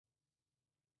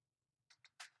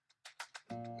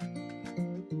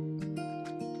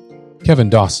Kevin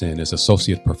Dawson is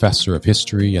Associate Professor of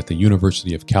History at the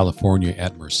University of California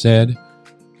at Merced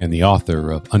and the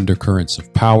author of Undercurrents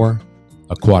of Power,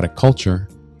 Aquatic Culture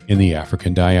in the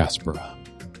African Diaspora.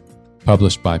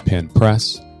 Published by Penn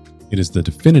Press, it is the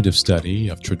definitive study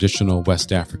of traditional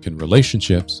West African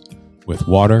relationships with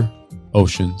water,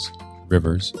 oceans,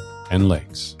 rivers, and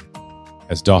lakes.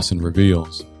 As Dawson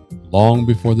reveals, long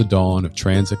before the dawn of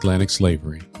transatlantic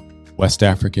slavery, West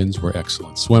Africans were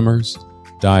excellent swimmers,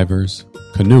 divers,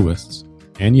 canoeists,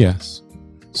 and yes,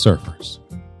 surfers.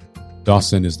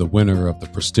 Dawson is the winner of the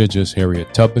prestigious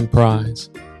Harriet Tubman Prize,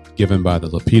 given by the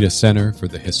Lapita Center for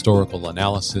the Historical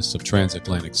Analysis of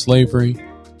Transatlantic Slavery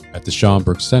at the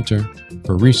Schomburg Center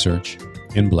for Research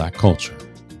in Black Culture.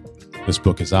 This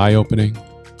book is eye-opening,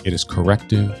 it is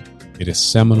corrective, it is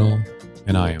seminal,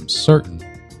 and I am certain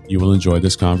you will enjoy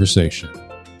this conversation.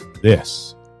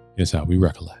 This is How We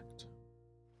Recollect.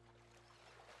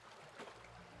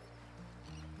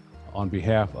 On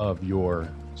behalf of your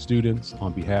students,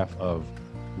 on behalf of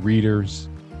readers,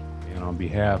 and on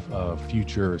behalf of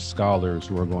future scholars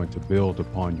who are going to build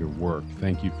upon your work,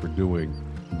 thank you for doing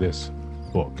this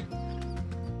book.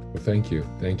 Well, thank you.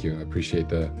 I appreciate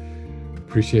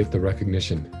the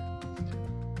recognition.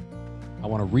 I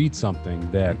want to read something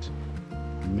that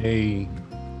may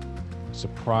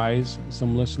surprise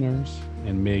some listeners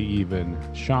and may even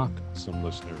shock some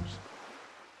listeners.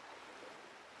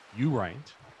 You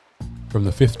write, from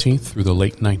the 15th through the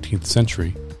late 19th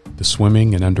century, the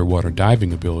swimming and underwater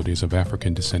diving abilities of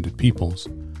African-descended peoples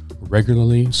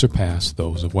regularly surpassed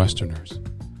those of Westerners.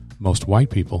 Most white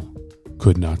people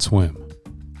could not swim.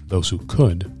 Those who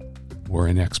could were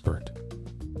an expert.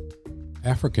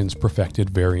 Africans perfected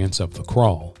variants of the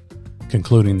crawl,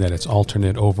 concluding that its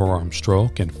alternate overarm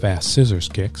stroke and fast scissors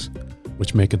kicks,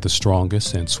 which make it the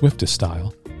strongest and swiftest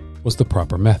style, was the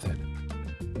proper method.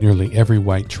 Nearly every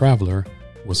white traveler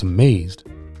was amazed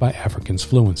by Africans'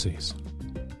 fluencies.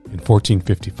 In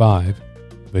 1455,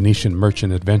 Venetian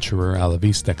merchant adventurer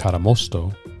Alvise de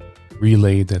Cadamosto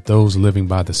relayed that those living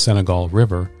by the Senegal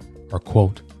River are,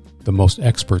 quote, the most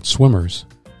expert swimmers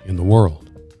in the world.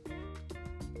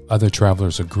 Other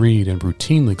travelers agreed and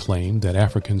routinely claimed that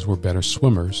Africans were better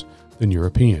swimmers than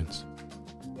Europeans.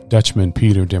 Dutchman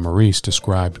Peter de Maurice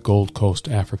described Gold Coast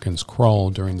Africans' crawl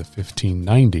during the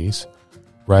 1590s,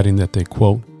 writing that they,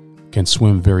 quote, can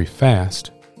swim very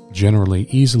fast, generally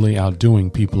easily outdoing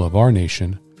people of our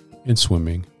nation in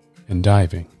swimming and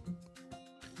diving.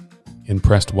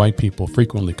 Impressed white people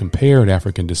frequently compared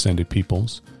African-descended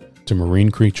peoples to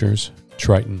marine creatures,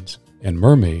 tritons, and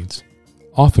mermaids,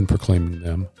 often proclaiming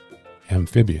them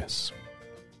amphibious.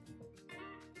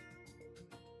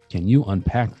 Can you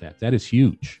unpack that? That is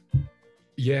huge.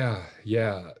 Yeah.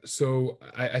 So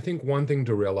I think one thing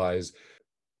to realize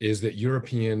is that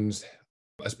Europeans,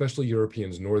 especially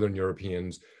Northern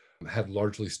Europeans, had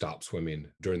largely stopped swimming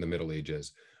during the Middle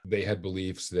Ages. They had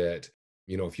beliefs that,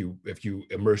 if you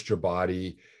immersed your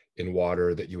body in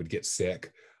water, that you would get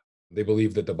sick. They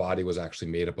believed that the body was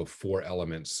actually made up of 4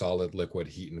 elements: solid, liquid,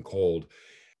 heat, and cold.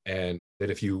 And that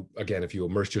if you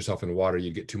immersed yourself in water,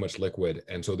 you'd get too much liquid.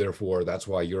 And so therefore, that's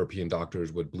why European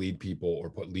doctors would bleed people or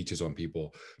put leeches on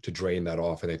people to drain that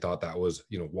off. And they thought that was,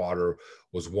 water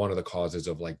was one of the causes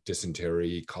of like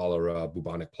dysentery, cholera,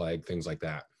 bubonic plague, things like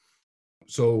that.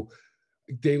 So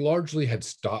they largely had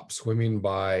stopped swimming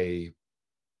by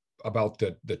about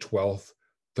the 12th,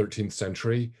 13th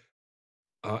century.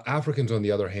 Africans, on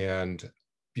the other hand,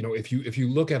 if you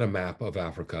look at a map of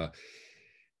Africa,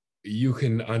 you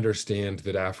can understand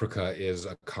that Africa is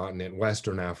a continent,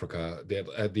 Western Africa,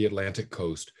 the Atlantic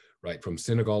coast, right, from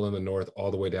Senegal in the north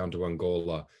all the way down to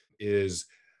Angola, is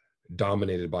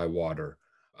dominated by water.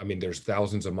 I mean, there's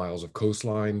thousands of miles of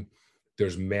coastline.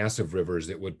 There's massive rivers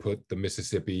that would put the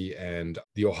Mississippi and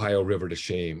the Ohio River to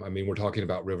shame. I mean, we're talking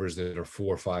about rivers that are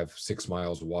 4, 5, 6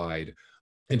 miles wide.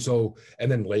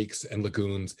 And then lakes and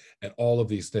lagoons and all of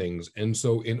these things. And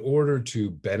so in order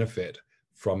to benefit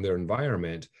from their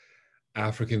environment,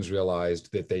 Africans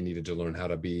realized that they needed to learn how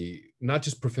to be not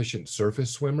just proficient surface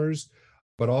swimmers,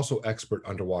 but also expert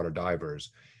underwater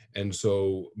divers. And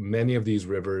so many of these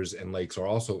rivers and lakes are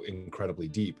also incredibly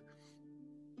deep.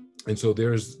 And so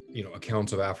there's,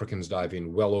 accounts of Africans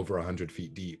diving well over 100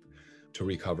 feet deep to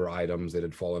recover items that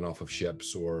had fallen off of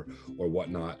ships or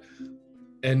whatnot.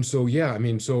 And so,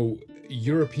 so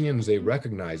Europeans, they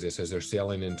recognize this as they're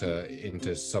sailing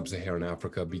into sub-Saharan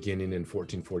Africa, beginning in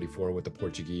 1444 with the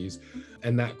Portuguese.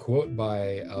 And that quote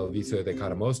by Alvise de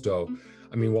Cadamosto,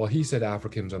 I mean, while he said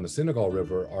Africans on the Senegal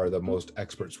River are the most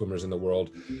expert swimmers in the world,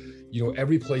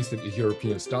 every place that the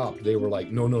Europeans stopped, they were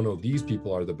like, no, no, no, these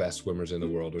people are the best swimmers in the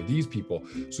world, or these people.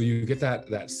 So you get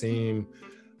that same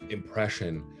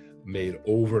impression made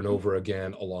over and over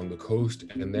again along the coast.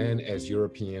 And then as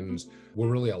Europeans were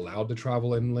really allowed to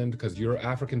travel inland, because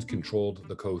Africans controlled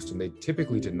the coast and they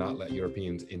typically did not let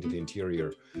Europeans into the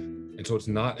interior. And so it's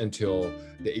not until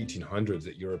the 1800s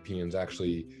that Europeans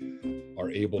actually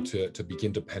are able to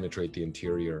begin to penetrate the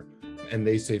interior. And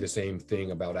they say the same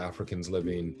thing about Africans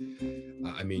living,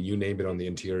 I mean, you name it, on the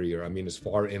interior. I mean, as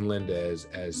far inland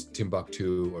as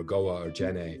Timbuktu or Goa or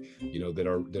Jenne,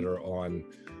 that are on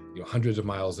hundreds of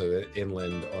miles of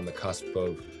inland on the cusp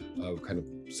of kind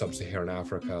of sub-Saharan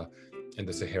Africa and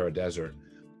the Sahara Desert.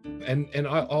 And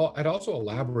I'd also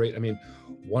elaborate. I mean,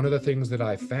 one of the things that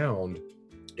I found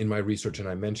in my research, and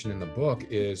I mentioned in the book,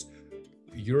 is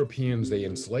Europeans, they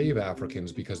enslave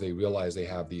Africans because they realize they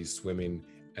have these swimming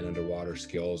and underwater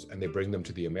skills, and they bring them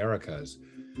to the Americas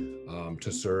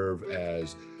to serve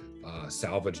as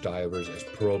salvage divers, as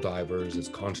pearl divers, as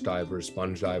conch divers,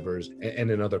 sponge divers,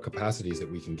 and in other capacities that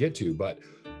we can get to. But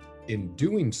in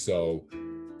doing so,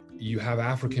 you have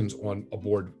Africans on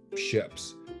aboard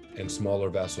ships and smaller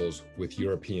vessels with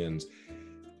Europeans.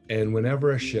 And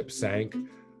whenever a ship sank,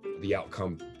 the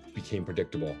outcome became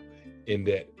predictable, in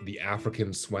that the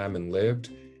Africans swam and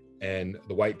lived, and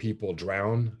the white people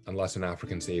drowned unless an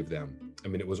African saved them. I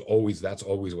mean, that's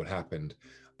always what happened.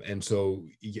 And so,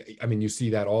 I mean, you see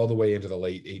that all the way into the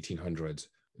late 1800s,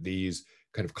 these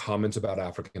kind of comments about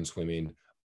African swimming,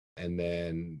 and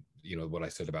then, what I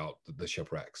said about the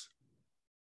shipwrecks.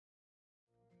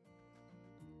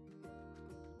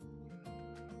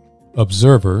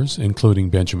 Observers, including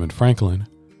Benjamin Franklin,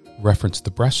 referenced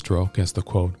the breaststroke as the,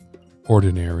 quote,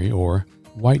 ordinary or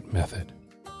white method.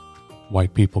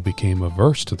 White people became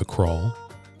averse to the crawl,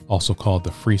 also called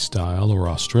the freestyle or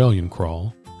Australian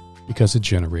crawl, because it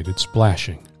generated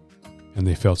splashing, and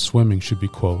they felt swimming should be,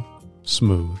 quote,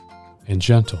 smooth and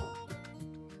gentle.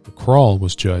 The crawl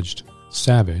was judged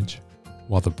savage,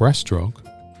 while the breaststroke,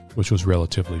 which was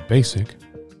relatively basic,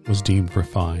 was deemed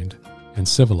refined and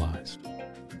civilized.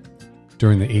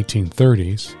 During the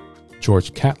 1830s,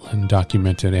 George Catlin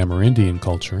documented Amerindian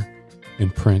culture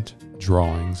in print,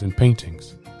 drawings, and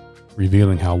paintings,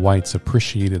 revealing how whites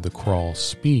appreciated the crawl's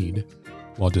speed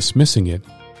while dismissing it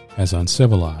as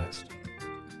uncivilized.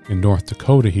 In North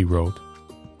Dakota, he wrote,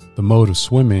 "The mode of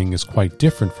swimming is quite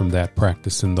different from that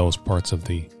practiced in those parts of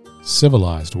the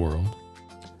civilized world.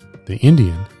 The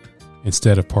Indian,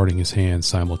 instead of parting his hands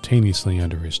simultaneously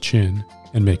under his chin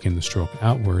and making the stroke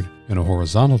outward in a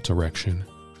horizontal direction,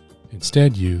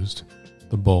 instead used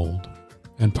the bold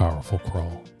and powerful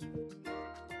crawl."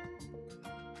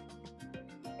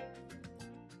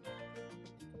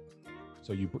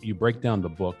 So you break down the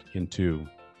book into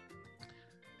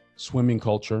swimming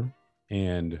culture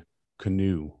and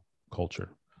canoe culture.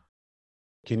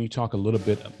 Can you talk a little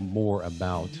bit more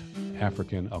about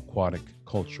African aquatic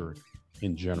culture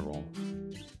in general?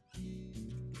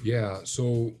 Yeah,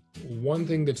 so one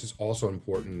thing that's also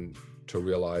important to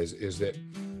realize is that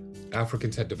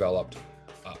Africans had developed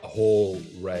a whole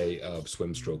array of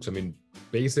swim strokes. I mean,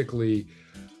 basically,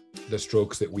 the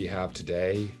strokes that we have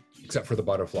today, except for the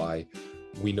butterfly,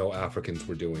 we know Africans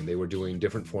were doing. They were doing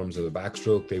different forms of the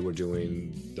backstroke. They were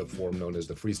doing the form known as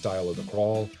the freestyle or the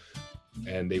crawl,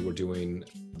 and they were doing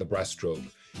the breaststroke.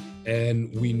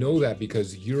 And we know that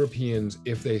because Europeans,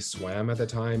 if they swam at the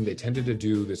time, they tended to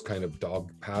do this kind of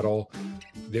dog paddle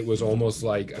that was almost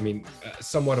like,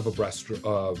 somewhat of a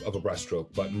breaststroke,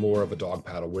 but more of a dog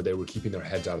paddle, where they were keeping their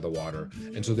heads out of the water.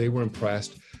 And so they were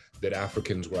impressed that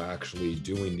Africans were actually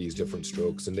doing these different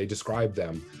strokes, and they described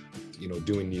them,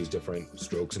 doing these different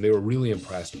strokes. And they were really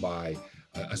impressed by,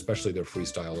 especially their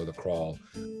freestyle or the crawl,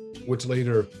 which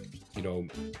later,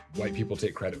 white people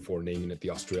take credit for naming it the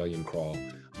Australian crawl.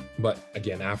 But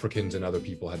again, Africans and other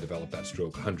people had developed that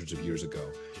stroke hundreds of years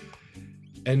ago.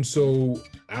 And so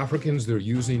Africans, they're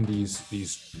using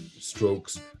these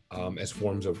strokes as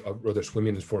forms of, or they're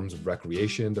swimming as forms of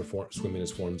recreation, they're swimming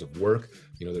as forms of work.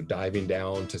 They're diving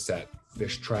down to set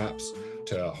fish traps,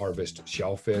 to harvest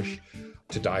shellfish,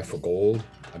 to dive for gold.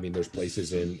 There's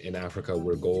places in Africa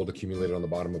where gold accumulated on the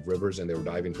bottom of rivers, and they were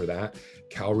diving for that.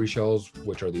 Cowrie shells,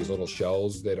 which are these little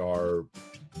shells that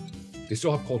they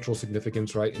still have cultural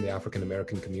significance, right, in the African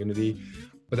American community,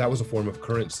 but that was a form of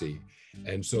currency.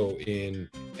 And so in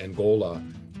Angola,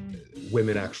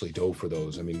 women actually dove for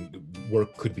those.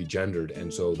 Work could be gendered,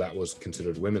 and so that was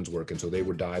considered women's work. And so they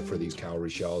would dive for these cowrie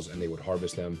shells, and they would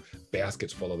harvest them,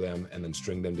 baskets full of them, and then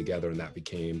string them together, and that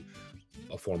became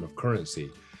a form of currency.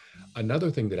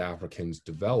 Another thing that Africans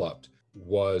developed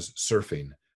was surfing.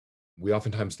 We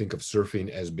oftentimes think of surfing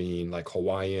as being like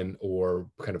Hawaiian or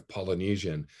kind of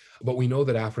Polynesian, but we know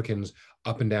that Africans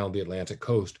up and down the Atlantic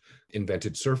coast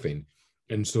invented surfing.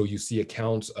 And so you see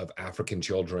accounts of African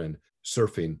children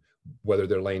surfing, whether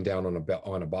they're laying down on a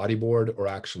bodyboard or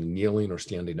actually kneeling or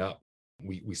standing up.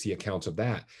 We see accounts of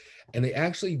that. And they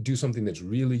actually do something that's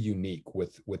really unique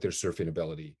with their surfing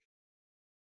ability.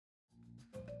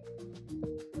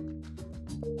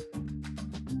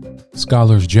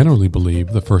 Scholars generally believe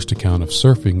the first account of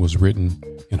surfing was written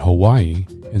in Hawaii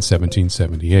in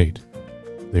 1778.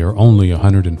 They are only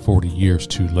 140 years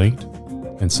too late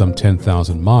and some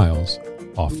 10,000 miles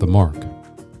off the mark.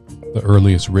 The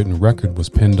earliest written record was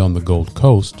penned on the Gold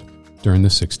Coast during the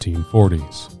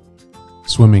 1640s.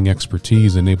 Swimming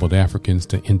expertise enabled Africans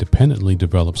to independently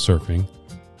develop surfing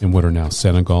in what are now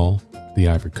Senegal, the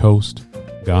Ivory Coast,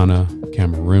 Ghana,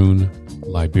 Cameroon,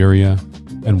 Liberia,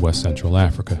 and West Central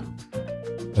Africa.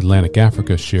 Atlantic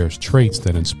Africa shares traits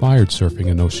that inspired surfing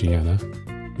in Oceania,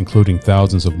 including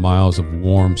thousands of miles of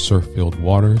warm surf-filled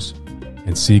waters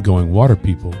and sea-going water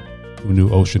people who knew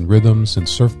ocean rhythms and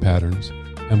surf patterns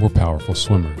and were powerful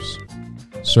swimmers.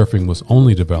 Surfing was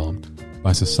only developed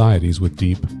by societies with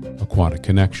deep aquatic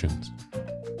connections.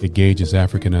 It gauges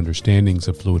African understandings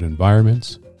of fluid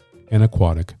environments and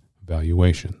aquatic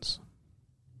valuations.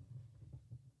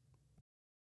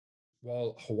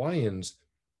 While Hawaiians,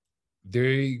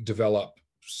 they develop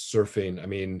surfing.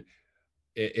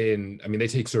 They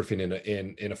take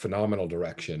surfing in a phenomenal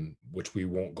direction, which we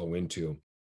won't go into.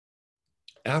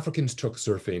 Africans took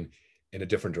surfing in a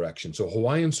different direction. So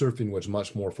Hawaiian surfing was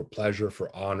much more for pleasure,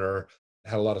 for honor,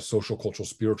 had a lot of social, cultural,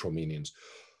 spiritual meanings.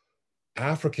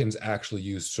 Africans actually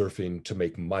used surfing to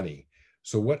make money.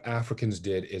 So what Africans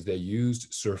did is they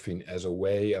used surfing as a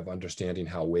way of understanding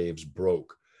how waves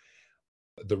broke.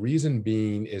 The reason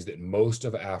being is that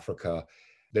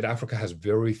Africa has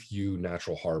very few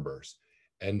natural harbors.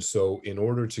 And so in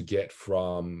order to get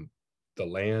from the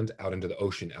land out into the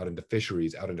ocean, out into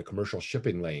fisheries, out into commercial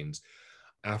shipping lanes,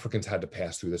 Africans had to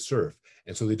pass through the surf.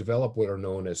 And so they developed what are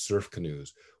known as surf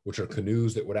canoes, which are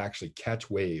canoes that would actually catch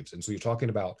waves. And so you're talking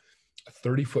about a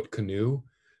 30-foot canoe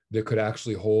that could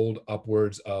actually hold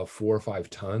upwards of 4 or 5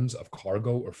 tons of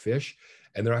cargo or fish,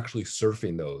 and they're actually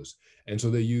surfing those. And so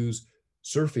they use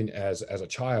surfing as a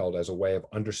child as a way of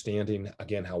understanding,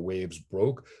 again, how waves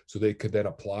broke, so they could then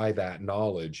apply that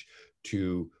knowledge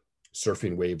to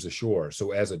surfing waves ashore.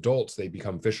 So as adults, they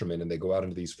become fishermen and they go out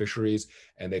into these fisheries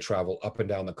and they travel up and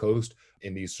down the coast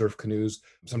in these surf canoes,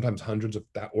 sometimes hundreds of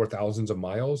or thousands of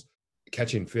miles,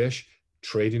 catching fish,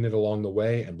 trading it along the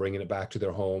way and bringing it back to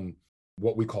their home,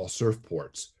 what we call surf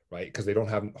ports, right? Because they don't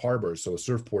have harbors. So a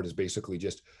surf port is basically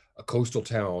just a coastal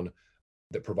town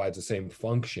that provides the same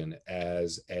function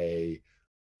as a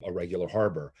regular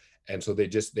harbor. And so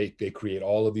they create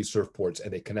all of these surf ports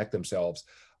and they connect themselves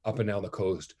up and down the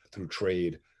coast through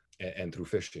trade and through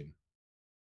fishing.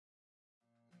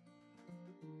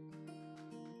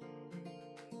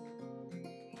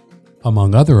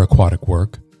 Among other aquatic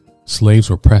work, slaves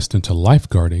were pressed into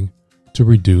lifeguarding to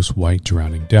reduce white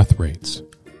drowning death rates.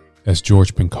 As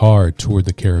George Pincard toured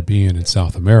the Caribbean and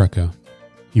South America,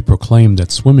 he proclaimed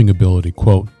that swimming ability,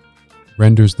 quote,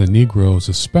 renders the Negroes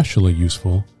especially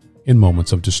useful in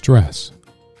moments of distress,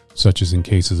 such as in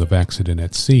cases of accident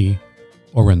at sea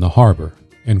or in the harbor,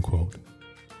 end quote.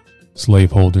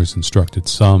 Slaveholders instructed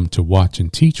some to watch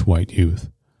and teach white youth,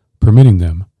 permitting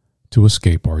them to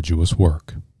escape arduous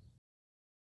work.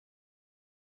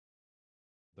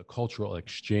 The cultural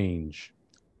exchange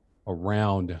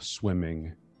around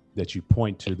swimming that you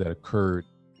point to that occurred,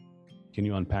 can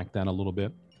you unpack that a little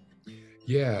bit?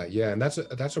 Yeah, and that's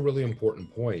a really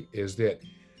important point, is that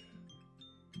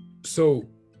so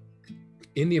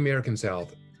in the American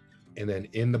South and then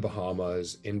in the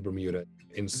Bahamas, in Bermuda,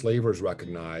 enslavers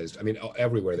recognized,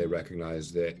 everywhere they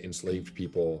recognized that enslaved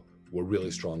people were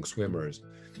really strong swimmers.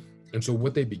 And so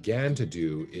what they began to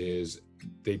do is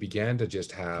they began to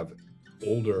just have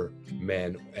older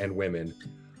men and women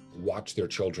watch their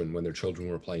children when their children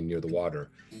were playing near the water.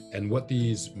 And what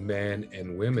these men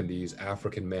and women, these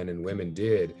African men and women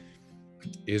did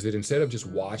is that instead of just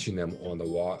watching them on the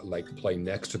water, like play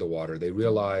next to the water, they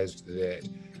realized that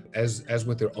as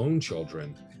with their own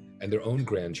children and their own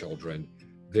grandchildren,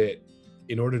 that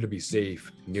in order to be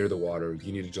safe near the water,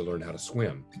 you needed to learn how to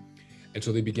swim. And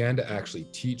so they began to actually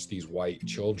teach these white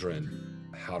children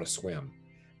how to swim.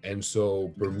 And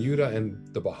so Bermuda and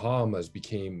the Bahamas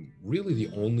became really the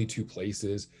only two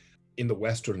places in the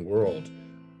Western world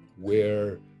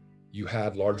where you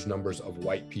had large numbers of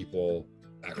white people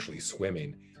actually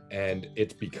swimming. And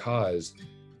it's because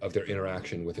of their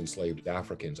interaction with enslaved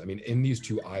Africans. I mean, in these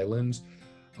two islands,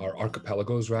 or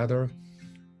archipelagos rather,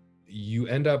 you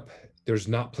end up, there's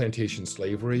not plantation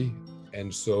slavery.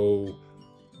 And so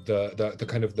the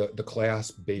kind of the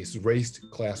class-based, race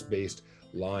class-based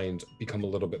lines become a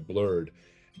little bit blurred.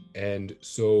 And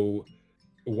so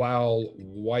while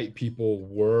white people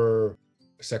were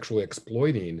sexually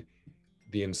exploiting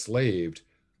the enslaved,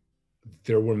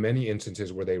 there were many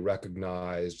instances where they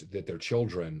recognized that their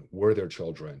children were their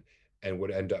children and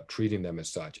would end up treating them as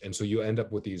such. And so you end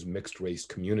up with these mixed race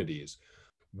communities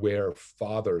where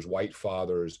fathers, white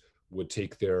fathers, would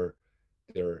take their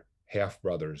half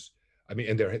brothers. I mean,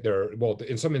 and they're well,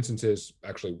 in some instances,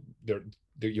 actually,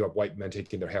 you have white men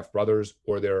taking their half brothers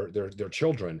or their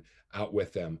children out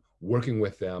with them, working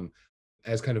with them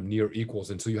as kind of near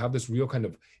equals. And so you have this real kind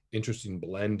of interesting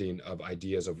blending of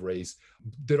ideas of race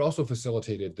that also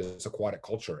facilitated this aquatic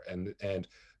culture and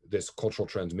this cultural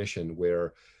transmission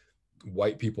where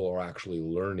white people are actually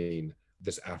learning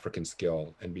this African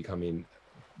skill and becoming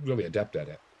really adept at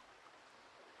it.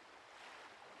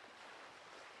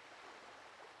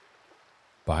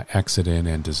 By accident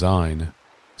and design,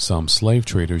 some slave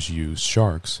traders used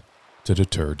sharks to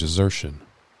deter desertion.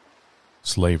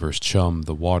 Slavers chummed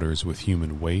the waters with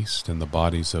human waste and the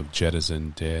bodies of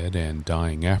jettisoned dead and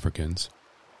dying Africans,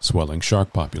 swelling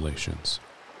shark populations.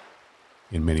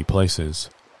 In many places,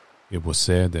 it was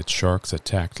said that sharks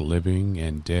attacked living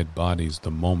and dead bodies the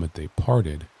moment they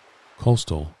parted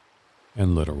coastal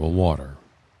and littoral water.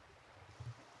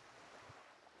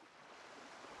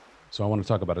 So I want to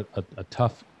talk about a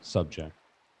tough subject.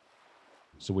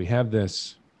 So we have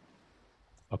this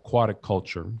aquatic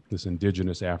culture, this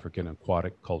indigenous African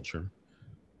aquatic culture,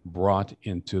 brought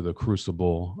into the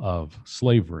crucible of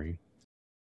slavery.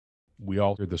 We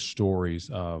all hear the stories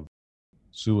of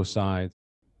suicide,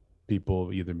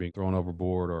 people either being thrown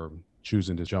overboard or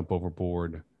choosing to jump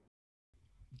overboard.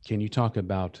 Can you talk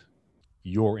about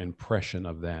your impression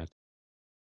of that?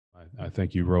 I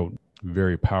think you wrote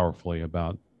very powerfully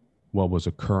about what was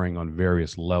occurring on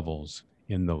various levels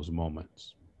in those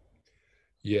moments.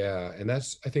 Yeah, and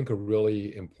that's, I think, a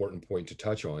really important point to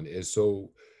touch on is so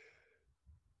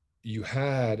you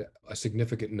had a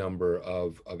significant number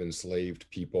of enslaved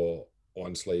people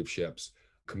on slave ships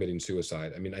committing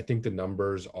suicide. I mean, I think the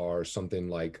numbers are something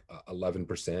like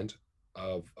 11%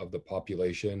 of the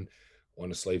population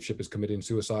on a slave ship is committing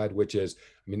suicide, which is,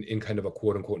 I mean, in kind of a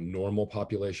quote unquote normal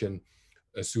population,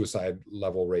 a suicide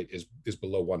level rate is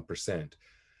below 1%.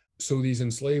 So these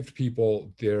enslaved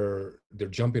people, they're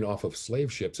jumping off of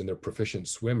slave ships and they're proficient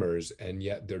swimmers, and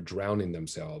yet they're drowning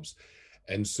themselves.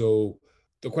 And so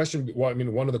the question, well, I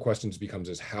mean, one of the questions becomes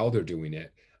is how they're doing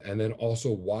it, and then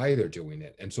also why they're doing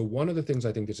it. And so one of the things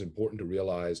I think that's important to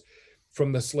realize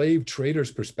from the slave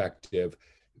traders' perspective,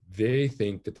 they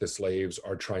think that the slaves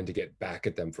are trying to get back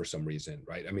at them for some reason,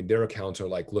 right? I mean, their accounts are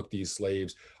like, look, these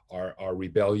slaves are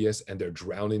rebellious and they're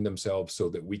drowning themselves so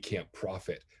that we can't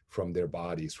profit from their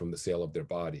bodies, from the sale of their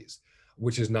bodies,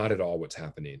 which is not at all what's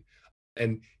happening.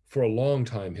 And for a long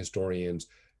time, historians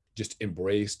just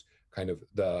embraced kind of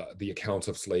the accounts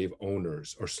of slave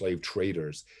owners or slave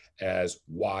traders as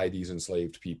why these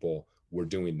enslaved people were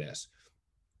doing this.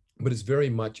 But it's very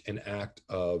much an act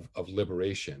of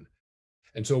liberation.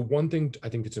 And so one thing I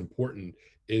think that's important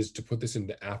is to put this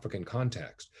into African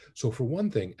context. So for one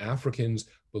thing, Africans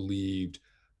believed,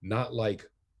 not like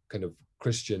kind of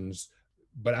Christians,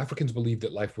 but Africans believed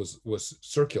that life was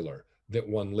circular, that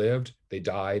one lived, they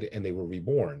died, and they were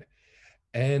reborn.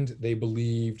 And they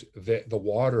believed that the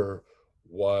water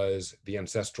was the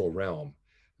ancestral realm,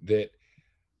 that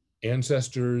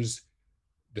ancestors,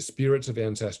 the spirits of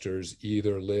ancestors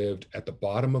either lived at the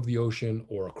bottom of the ocean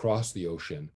or across the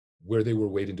ocean, where they were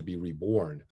waiting to be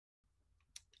reborn.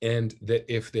 And that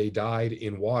if they died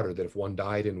in water, that if one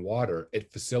died in water,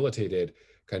 it facilitated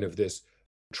kind of this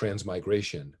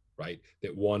transmigration, right?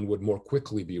 That one would more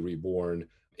quickly be reborn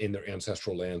in their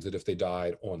ancestral lands than if they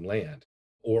died on land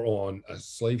or on a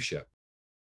slave ship.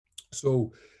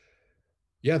 So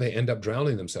yeah, they end up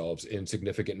drowning themselves in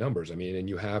significant numbers. I mean, and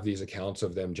you have these accounts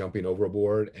of them jumping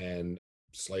overboard and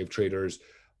slave traders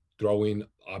throwing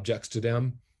objects to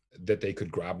them that they could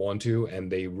grab onto,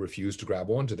 and they refused to grab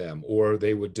onto them, or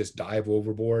they would just dive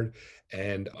overboard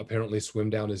and apparently swim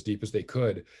down as deep as they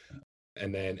could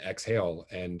and then exhale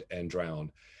and drown.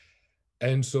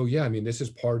 And so, yeah, I mean, this is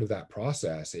part of that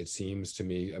process. It seems to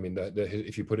me, I mean,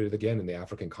 if you put it again in the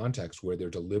African context, where they're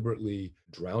deliberately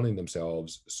drowning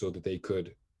themselves so that they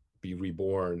could be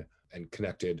reborn and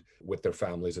connected with their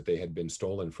families that they had been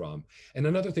stolen from. And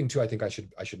another thing too, I think I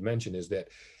should mention is that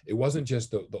it wasn't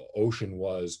just the ocean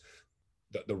was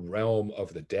the realm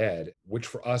of the dead, which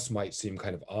for us might seem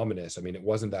kind of ominous. I mean, it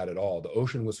wasn't that at all. The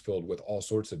ocean was filled with all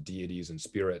sorts of deities and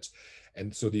spirits.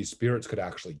 And so these spirits could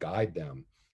actually guide them.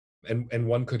 And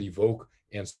one could evoke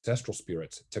ancestral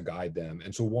spirits to guide them.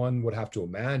 And so one would have to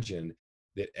imagine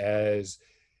that as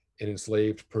an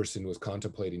enslaved person was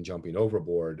contemplating jumping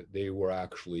overboard, they were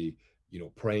actually,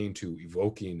 praying to,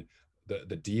 evoking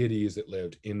the deities that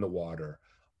lived in the water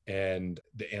and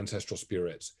the ancestral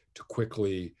spirits to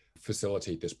quickly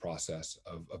facilitate this process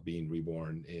of being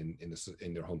reborn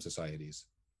in their home societies.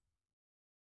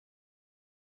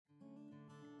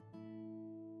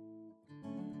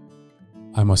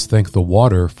 I must thank the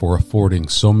water for affording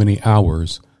so many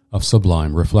hours of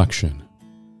sublime reflection.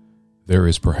 There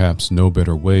is perhaps no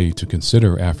better way to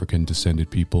consider African-descended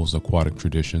peoples' aquatic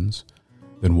traditions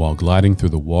than while gliding through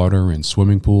the water in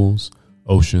swimming pools,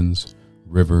 oceans,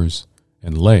 rivers,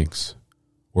 and lakes,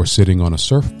 or sitting on a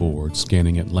surfboard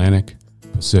scanning Atlantic,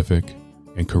 Pacific,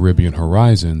 and Caribbean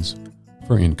horizons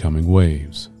for incoming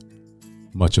waves.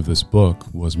 Much of this book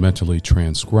was mentally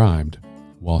transcribed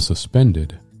while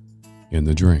suspended in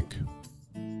the drink.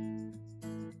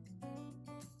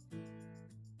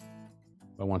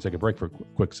 I want to take a break for a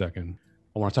quick second.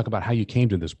 I want to talk about how you came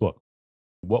to this book.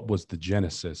 What was the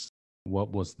genesis?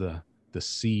 What was the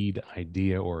seed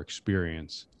idea or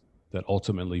experience that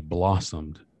ultimately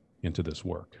blossomed into this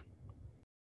work?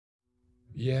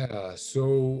 Yeah,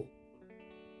 so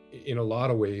in a lot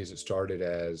of ways, it started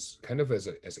as kind of as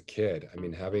a kid. I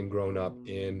mean, having grown up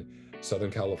in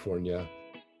Southern California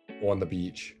on the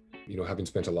beach, having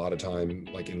spent a lot of time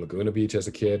like in Laguna Beach as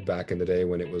a kid back in the day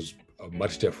when it was a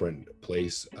much different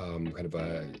place, kind of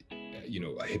a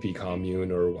hippie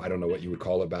commune, or I don't know what you would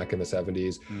call it back in the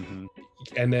 70s. Mm-hmm.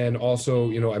 And then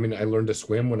also, I learned to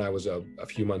swim when I was a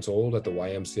few months old at the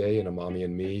YMCA in a Mommy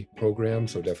and Me program.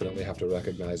 So definitely have to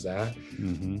recognize that.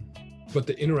 Mm-hmm. But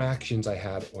the interactions I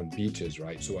had on beaches,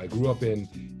 right? So I grew up in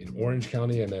Orange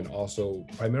County and then also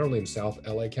primarily in South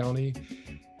LA County,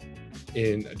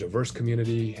 in a diverse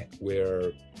community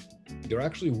where there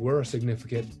actually were a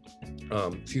significant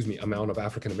amount of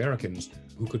African Americans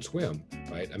who could swim,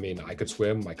 right? I mean, I could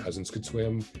swim, my cousins could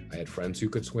swim, I had friends who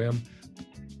could swim,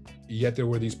 yet there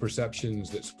were these perceptions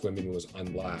that swimming was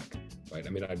un-Black, right? I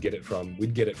mean,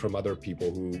 we'd get it from other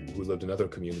people who lived in other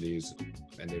communities,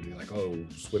 and they'd be like, oh,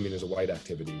 swimming is a white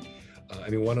activity.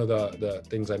 One of the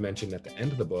things I mentioned at the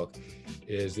end of the book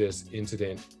is this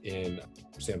incident in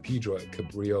San Pedro at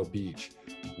Cabrillo Beach,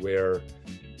 where,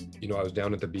 I was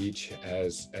down at the beach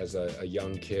as a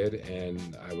young kid,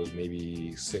 and I was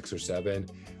maybe 6 or 7,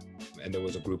 and there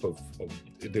was a group of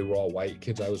they were all white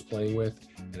kids I was playing with,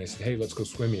 and I said, hey, let's go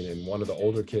swimming. And one of the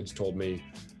older kids told me,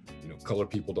 colored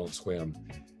people don't swim.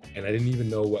 And I didn't even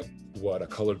know what a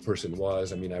colored person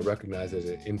was. I mean, I recognized it as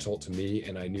an insult to me,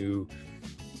 and I knew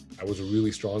I was a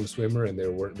really strong swimmer and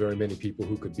there weren't very many people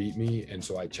who could beat me. And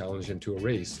so I challenged him to a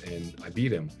race and I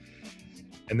beat him.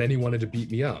 And then he wanted to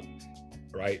beat me up,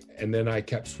 right? And then I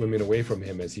kept swimming away from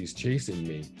him as he's chasing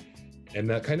me. And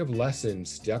that kind of lesson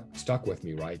stuck with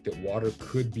me, right? That water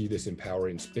could be this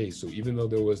empowering space. So even though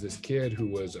there was this kid who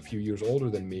was a few years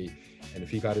older than me, and if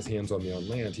he got his hands on me on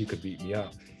land, he could beat me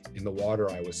up, in the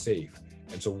water, I was safe.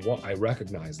 And so I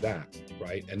recognized that,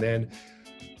 right? And then,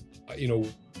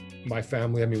 my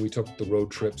family, we took the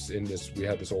road trips we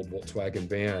had this old Volkswagen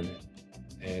van,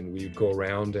 and we'd go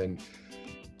around and,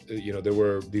 there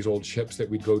were these old ships that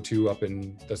we'd go to up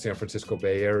in the San Francisco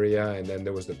Bay Area. And then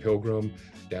there was the Pilgrim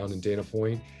down in Dana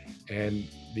Point. And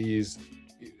these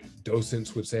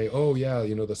docents would say, oh yeah,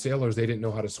 the sailors, they didn't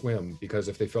know how to swim because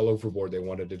if they fell overboard, they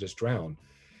wanted to just drown.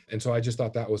 And so I just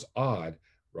thought that was odd,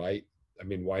 right? I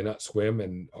mean, why not swim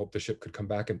and hope the ship could come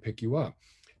back and pick you up?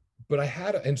 But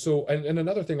and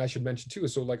another thing I should mention too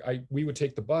is, we would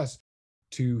take the bus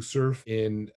to surf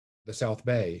in the South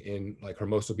Bay in like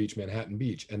Hermosa Beach, Manhattan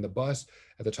Beach. And the bus,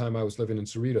 at the time I was living in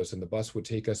Cerritos, and the bus would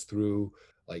take us through,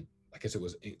 like, I guess it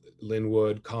was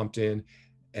Linwood, Compton,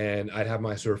 and I'd have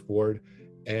my surfboard.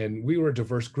 And we were a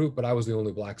diverse group, but I was the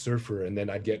only Black surfer. And then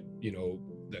I'd get,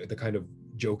 the kind of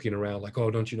joking around like,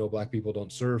 oh, don't you know Black people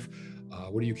don't surf?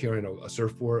 What are you carrying a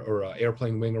surfboard or an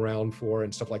airplane wing around for,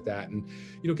 and stuff like that? And,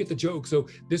 get the joke. So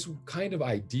this kind of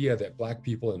idea that Black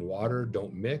people and water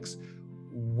don't mix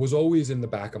was always in the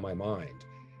back of my mind,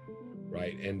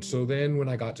 right? And so then when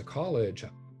I got to college,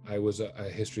 I was a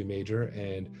history major,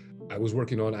 and I was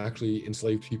working on actually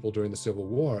enslaved people during the Civil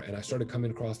War. And I started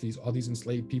coming across all these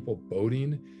enslaved people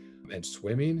boating and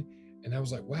swimming. And I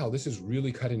was like, wow, this is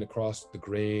really cutting across the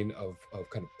grain of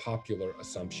kind of popular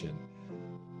assumption.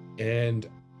 And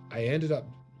I ended up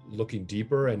looking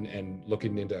deeper and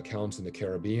looking into accounts in the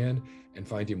Caribbean and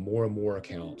finding more and more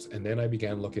accounts. And then I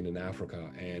began looking in Africa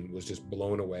and was just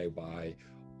blown away by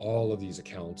all of these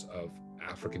accounts of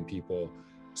African people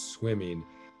swimming,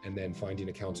 and then finding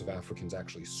accounts of Africans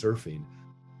actually surfing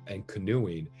and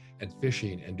canoeing and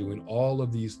fishing and doing all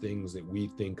of these things that we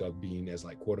think of being as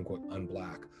like quote unquote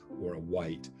unblack or a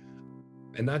white.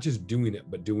 And not just doing it,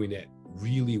 but doing it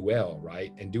really well,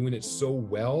 right? And doing it so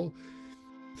well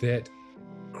that,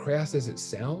 crass as it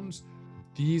sounds,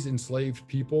 these enslaved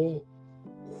people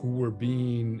who were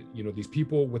being, these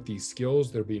people with these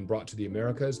skills, they're being brought to the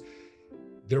Americas,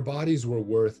 their bodies were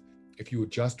worth, if you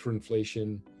adjust for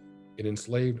inflation, an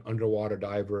enslaved underwater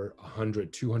diver,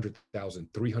 $100,000, $200,000,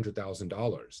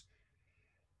 $300,000.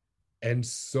 And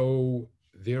so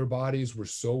their bodies were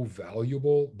so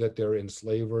valuable that their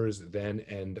enslavers then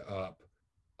end up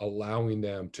allowing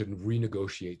them to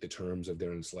renegotiate the terms of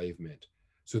their enslavement,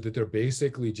 so that they're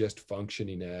basically just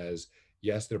functioning as,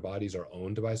 yes, their bodies are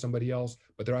owned by somebody else,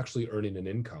 but they're actually earning an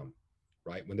income,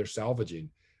 right? When they're salvaging,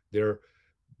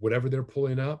 whatever they're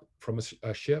pulling up from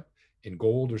a ship in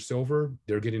gold or silver,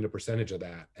 they're getting a percentage of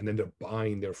that. And then they're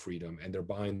buying their freedom, and they're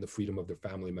buying the freedom of their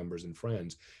family members and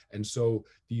friends. And so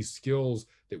these skills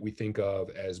that we think of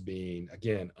as being,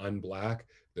 again, unblack,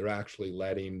 they're actually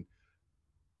letting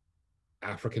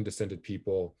African descended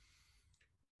people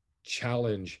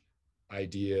challenge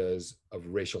ideas of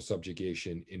racial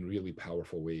subjugation in really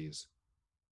powerful ways.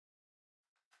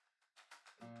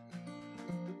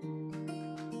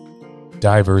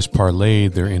 Divers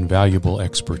parlayed their invaluable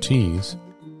expertise,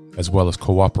 as well as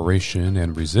cooperation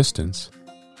and resistance,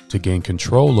 to gain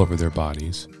control over their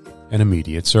bodies and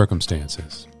immediate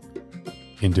circumstances.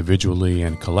 Individually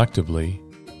and collectively,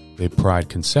 they pried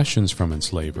concessions from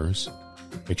enslavers,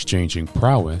 exchanging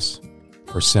prowess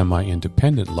for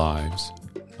semi-independent lives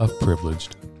of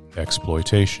privileged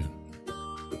exploitation.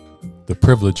 The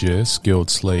privileges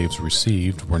skilled slaves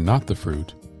received were not the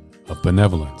fruit of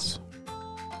benevolence.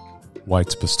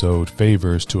 Whites bestowed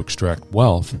favors to extract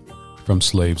wealth from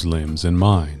slaves' limbs and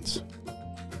minds.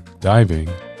 Diving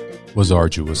was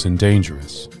arduous and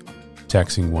dangerous,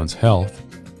 taxing one's health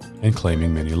and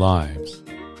claiming many lives.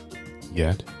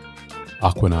 Yet,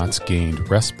 aquanauts gained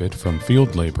respite from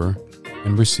field labor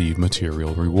and received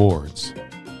material rewards.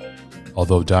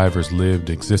 Although divers lived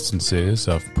existences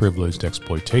of privileged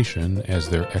exploitation as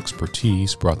their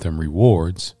expertise brought them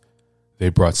rewards, they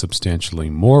brought substantially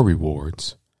more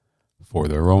rewards for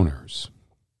their owners.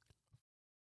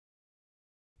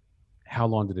 How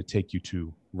long did it take you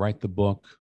to write the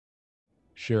book?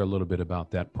 Share a little bit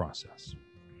about that process.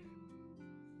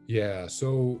 Yeah,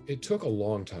 so it took a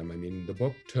long time. I mean, the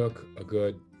book took a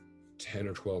good 10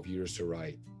 or 12 years to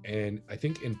write. And I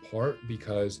think in part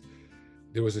because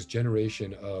there was this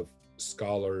generation of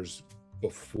scholars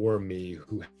before me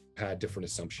who had different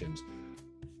assumptions.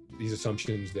 These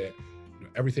assumptions that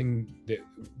everything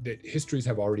that histories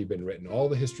have already been written, all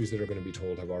the histories that are going to be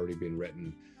told have already been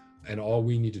written, and all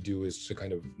we need to do is to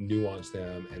kind of nuance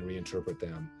them and reinterpret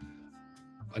them.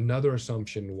 Another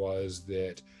assumption was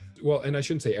that, well, and I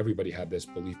shouldn't say everybody had this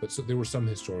belief, but there were some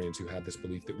historians who had this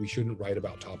belief that we shouldn't write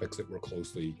about topics that we're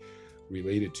closely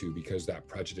related to because that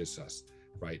prejudices us,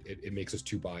 right? It makes us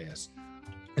too biased.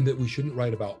 And that we shouldn't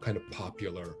write about kind of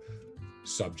popular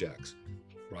subjects,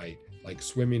 right? Like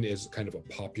swimming is kind of a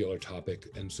popular topic,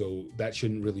 and so that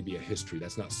shouldn't really be a history.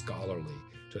 That's not scholarly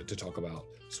to talk about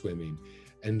swimming.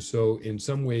 And so in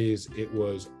some ways it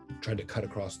was trying to cut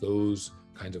across those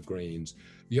kinds of grains.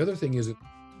 The other thing is that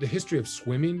the history of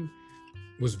swimming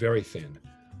was very thin.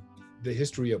 The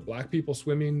history of Black people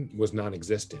swimming was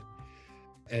non-existent.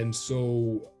 And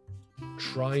so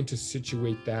trying to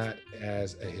situate that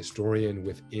as a historian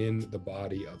within the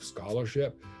body of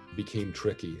scholarship became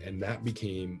tricky, and that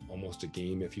became almost a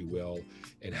game, if you will.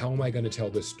 And how am I going to tell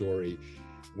this story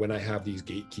when I have these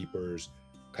gatekeepers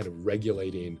kind of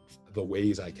regulating the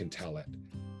ways I can tell it?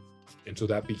 And so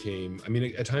that became, I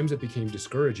mean, at times it became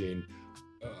discouraging,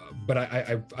 but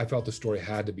I felt the story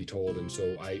had to be told, and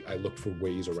so I looked for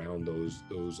ways around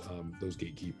those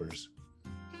gatekeepers.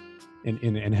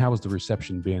 And how has the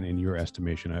reception been in your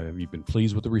estimation? Have you been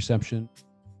pleased with the reception?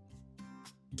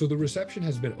 So the reception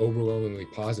has been overwhelmingly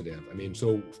positive. I mean,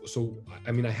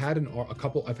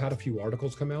 I've had a few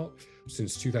articles come out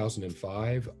since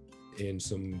 2005 in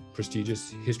some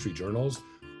prestigious history journals.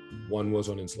 One was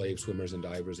on enslaved swimmers and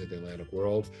divers at the Atlantic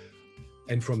World.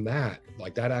 And from that,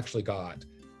 like that actually got,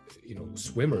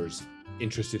 swimmers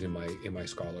interested in my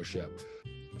scholarship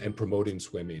and promoting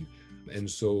swimming. And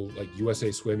so like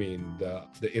USA Swimming,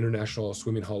 the International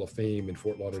Swimming Hall of Fame in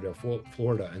Fort Lauderdale,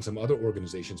 Florida, and some other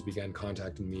organizations began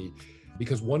contacting me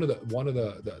because one of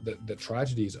the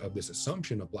tragedies of this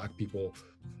assumption of Black people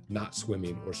not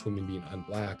swimming or swimming being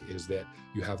unblack is that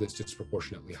you have this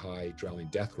disproportionately high drowning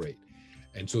death rate.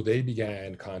 And so they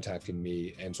began contacting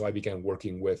me. And so I began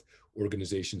working with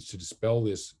organizations to dispel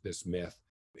this myth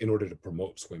in order to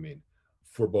promote swimming,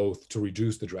 for both to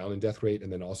reduce the drowning death rate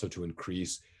and then also to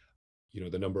increase,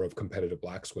 the number of competitive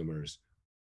Black swimmers.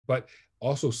 But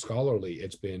also scholarly,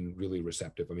 it's been really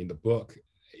receptive. I mean, the book,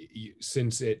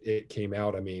 since it came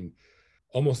out, I mean,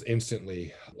 almost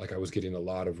instantly, like I was getting a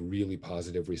lot of really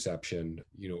positive reception,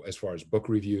 as far as book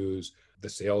reviews. The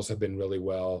sales have been really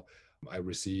well. I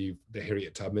received the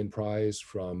Harriet Tubman Prize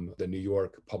from the New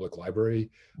York Public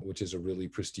Library, which is a really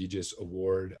prestigious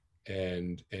award.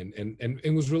 And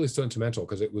it was really sentimental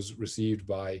because it was received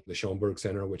by the Schoenberg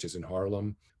Center, which is in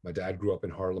Harlem. My dad grew up in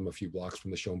Harlem, a few blocks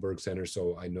from the Schoenberg Center,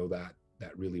 so I know that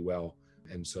really well.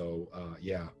 And so,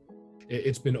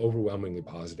 it's been overwhelmingly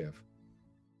positive.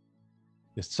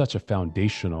 It's such a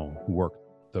foundational work.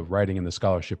 The writing and the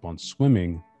scholarship on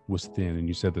swimming was thin, and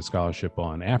you said the scholarship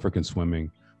on African swimming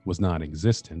was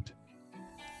non-existent.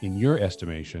 In your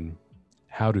estimation,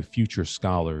 how do future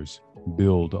scholars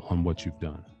build on what you've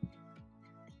done?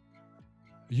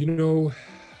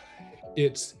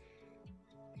 It's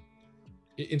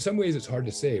in some ways it's hard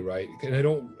to say, right?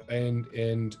 And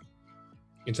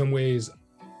in some ways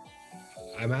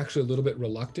I'm actually a little bit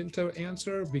reluctant to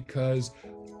answer because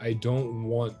I don't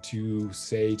want to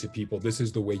say to people, this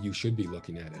is the way you should be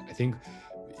looking at it. I think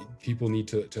people need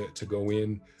to go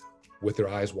in with their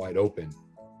eyes wide open,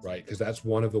 right? Because that's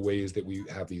one of the ways that we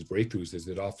have these breakthroughs, is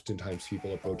that oftentimes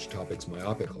people approach topics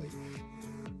myopically.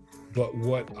 But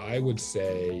what I would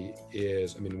say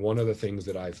is, one of the things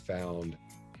that I've found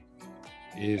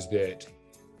is that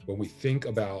when we think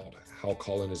about how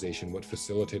colonization, what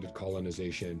facilitated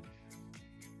colonization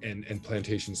and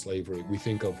plantation slavery, we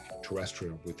think of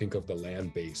terrestrial, we think of the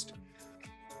land-based.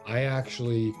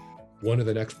 One of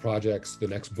the next projects, the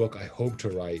next book I hope to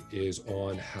write is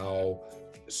on how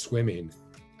swimming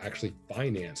actually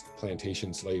financed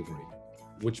plantation slavery,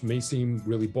 which may seem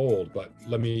really bold, but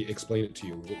let me explain it to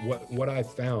you. What I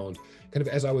found kind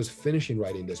of as I was finishing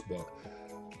writing this book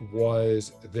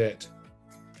was that,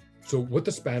 so what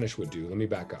the Spanish would do, let me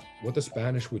back up. What the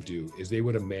Spanish would do is they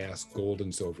would amass gold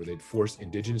and silver. They'd force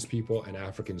indigenous people and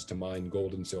Africans to mine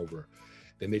gold and silver.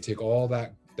 Then they take all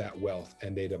that wealth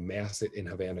and they'd amass it in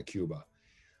Havana, Cuba.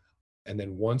 And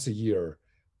then once a year,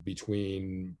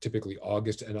 between typically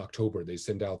August and October, they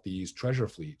send out these treasure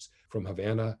fleets from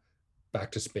Havana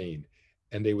back to Spain,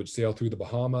 and they would sail through the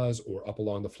Bahamas or up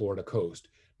along the Florida coast.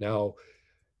 Now,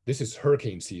 this is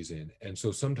hurricane season, and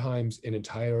so sometimes an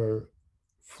entire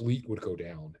fleet would go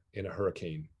down in a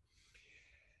hurricane.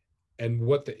 And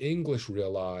what the English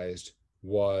realized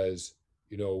was,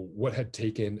 what had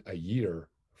taken a year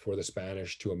for the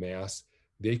Spanish to amass,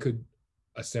 they could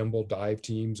assemble dive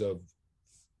teams of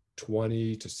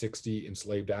 20 to 60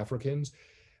 enslaved Africans,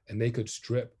 and they could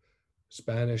strip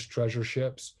Spanish treasure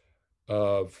ships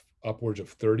of upwards of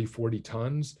 30, 40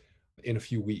 tons in a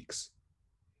few weeks.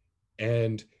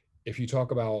 And if you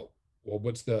talk about, well,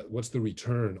 what's the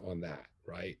return on that,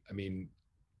 right?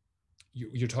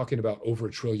 You're talking about over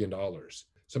 $1 trillion,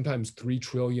 sometimes $3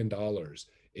 trillion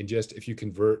in just, if you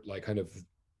convert like kind of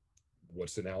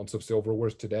what's an ounce of silver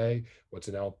worth today, what's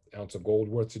an ounce of gold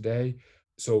worth today.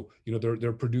 So,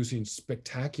 they're producing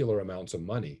spectacular amounts of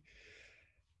money.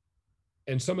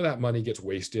 And some of that money gets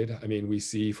wasted. We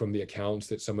see from the accounts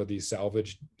that some of these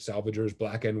salvagers,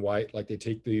 black and white, like they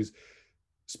take these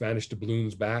Spanish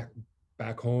doubloons back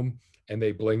home and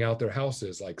they bling out their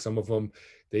houses. Like some of them,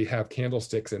 they have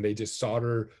candlesticks and they just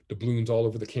solder doubloons all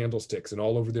over the candlesticks and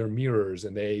all over their mirrors,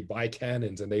 and they buy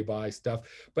cannons and they buy stuff.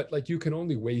 But like, you can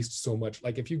only waste so much.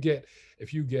 Like if you're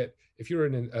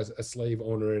a slave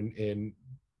owner in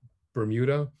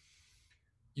Bermuda,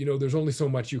 there's only so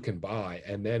much you can buy.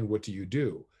 And then what do you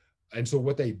do? And so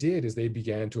what they did is they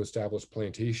began to establish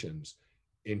plantations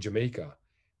in Jamaica,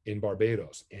 in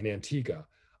Barbados, in Antigua.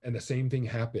 And the same thing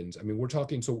happens. We're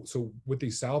talking, so with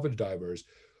these salvage divers,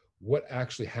 what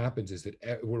actually happens is that,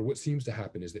 or what seems to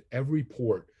happen is that every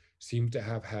port seems to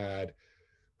have had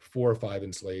 4 or 5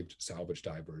 enslaved salvage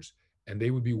divers, and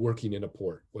they would be working in a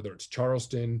port, whether it's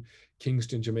Charleston,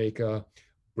 Kingston, Jamaica,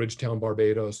 Bridgetown,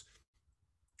 Barbados.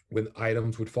 When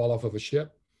items would fall off of a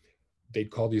ship,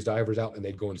 they'd call these divers out and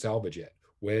they'd go and salvage it.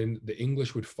 When the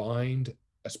English would find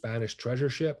a Spanish treasure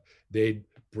ship, they'd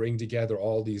bring together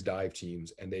all these dive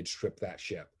teams and they'd strip that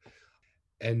ship.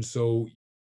 And so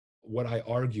what I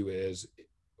argue is,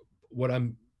 what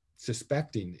I'm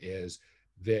suspecting is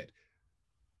that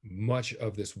much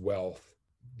of this wealth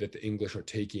that the English were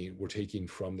taking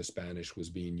from the Spanish was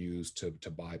being used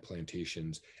to buy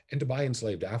plantations and to buy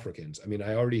enslaved Africans. I mean,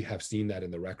 I already have seen that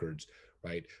in the records,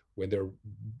 right? When they're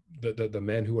the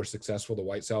men who are successful, the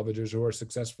white salvagers who are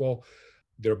successful,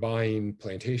 they're buying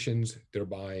plantations, they're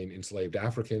buying enslaved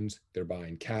Africans, they're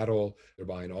buying cattle, they're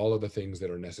buying all of the things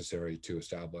that are necessary to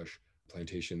establish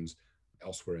plantations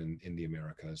elsewhere in the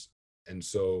Americas. And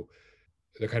so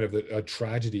the kind of a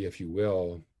tragedy, if you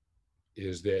will,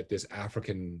 is that this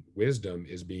African wisdom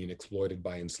is being exploited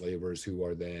by enslavers who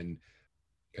are then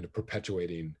kind of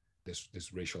perpetuating this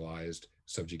racialized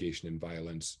subjugation and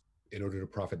violence in order to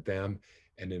profit them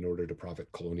and in order to profit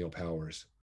colonial powers.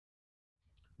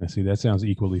 I see. That sounds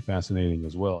equally fascinating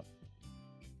as well.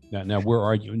 Now, where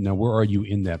are you? Now, where are you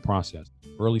in that process?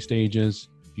 Early stages,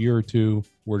 year or two.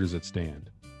 Where does it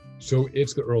stand? So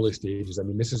it's the early stages. I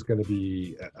mean, this is going to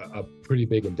be a pretty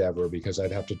big endeavor because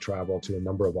I'd have to travel to a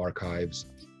number of archives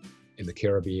in the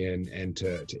Caribbean and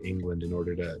to England in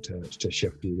order to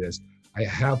shift through this. I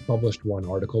have published one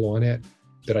article on it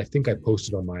that I think I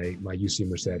posted on my UC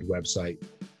Merced website,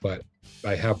 but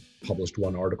I have published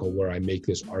one article where I make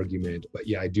this argument. But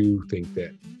yeah, I do think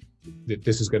that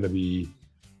this is going to be,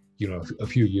 a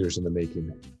few years in the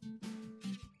making.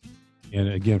 And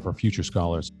again, for future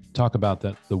scholars, talk about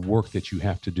the work that you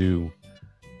have to do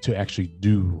to actually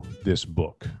do this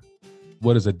book.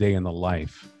 What is a day in the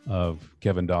life of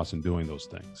Kevin Dawson doing those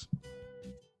things?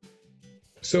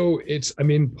 So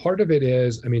part of it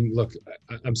is, look,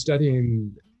 I'm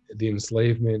studying the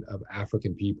enslavement of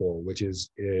African people, which is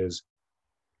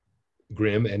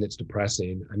grim and it's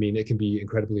depressing. I mean, it can be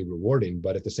incredibly rewarding,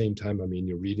 but at the same time,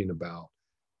 you're reading about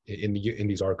in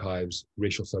these archives,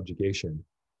 racial subjugation.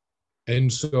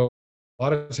 And so a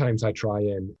lot of times I try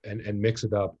and mix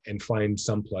it up and find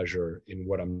some pleasure in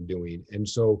what I'm doing. And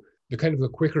so the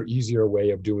quicker, easier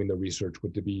way of doing the research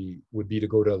would be to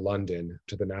go to London,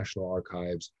 to the National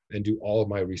Archives, and do all of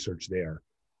my research there.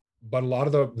 But a lot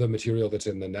of the material that's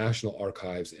in the National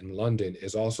Archives in London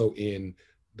is also in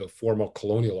the former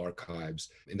colonial archives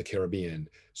in the Caribbean.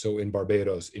 So in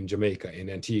Barbados, in Jamaica, in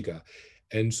Antigua.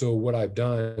 And so what I've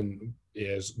done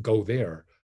is go there.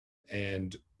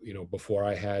 And, before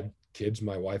I had kids,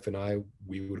 my wife and I,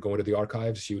 we would go into the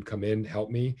archives. She would come in,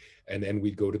 help me, and then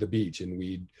we'd go to the beach and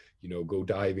we'd, go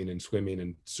diving and swimming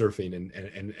and surfing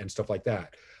and stuff like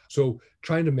that. So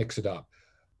trying to mix it up.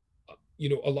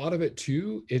 A lot of it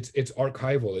too, it's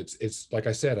archival. It's like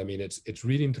I said, it's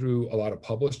reading through a lot of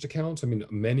published accounts.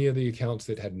 Many of the accounts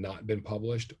that had not been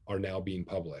published are now being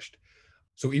published.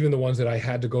 So even the ones that I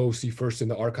had to go see first in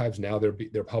the archives, now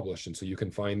they're published, and so you can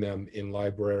find them in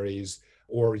libraries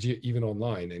or even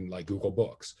online in like Google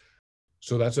Books.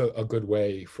 So that's a good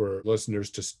way for listeners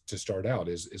to start out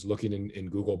is looking in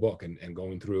Google Book and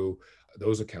going through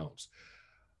those accounts.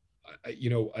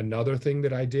 Another thing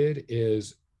that I did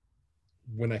is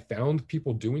when I found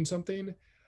people doing something,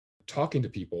 talking to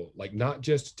people, like not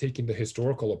just taking the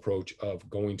historical approach of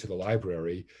going to the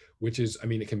library, which is,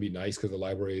 it can be nice because the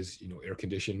library is, air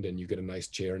conditioned and you get a nice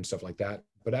chair and stuff like that,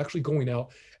 but actually going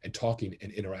out and talking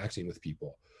and interacting with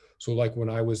people. So like when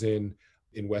I was in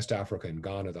West Africa, in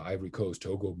Ghana, the Ivory Coast,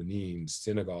 Togo, Benin,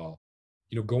 Senegal,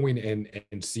 going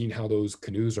and seeing how those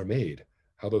canoes are made,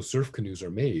 how those surf canoes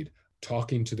are made,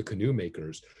 talking to the canoe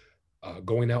makers,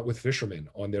 going out with fishermen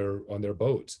on their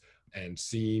boats and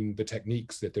seeing the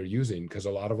techniques that they're using, because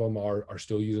a lot of them are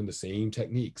still using the same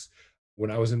techniques. When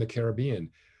I was in the Caribbean,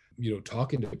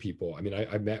 talking to people.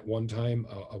 I met one time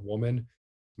a woman,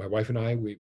 my wife and I,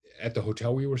 at the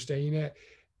hotel we were staying at,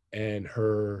 and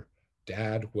her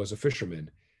dad was a fisherman.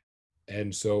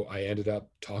 And so I ended up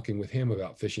talking with him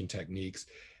about fishing techniques.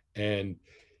 And,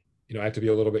 I have to be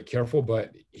a little bit careful,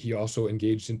 but he also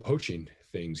engaged in poaching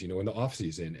things, in the off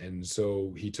season. And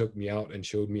so he took me out and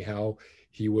showed me how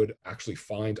he would actually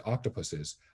find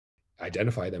octopuses,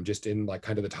 identify them just in like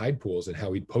kind of the tide pools, and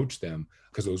how he'd poach them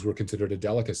because those were considered a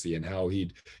delicacy, and how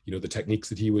he'd, the techniques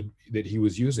that he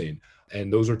was using.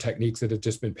 And those are techniques that have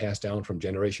just been passed down from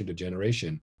generation to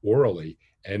generation orally.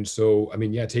 And so,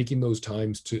 taking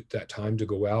that time to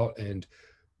go out and,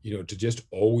 to just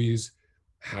always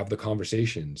have the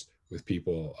conversations with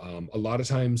people. A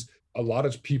lot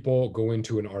of people go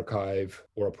into an archive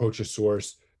or approach a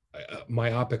source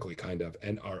myopically kind of,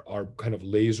 and are kind of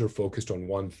laser focused on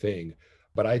one thing.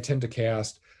 But I tend to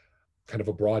cast kind of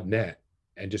a broad net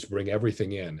and just bring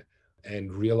everything in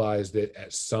and realize that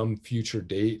at some future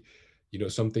date,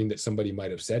 something that somebody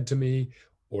might have said to me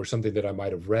or something that I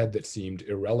might have read that seemed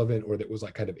irrelevant or that was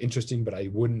like kind of interesting, but I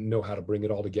wouldn't know how to bring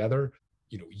it all together.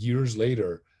 Years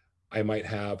later, I might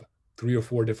have three or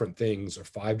four different things or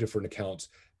five different accounts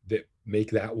that make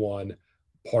that one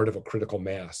part of a critical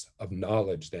mass of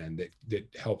knowledge then that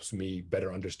helps me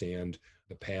better understand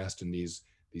the past and these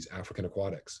African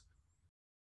aquatics.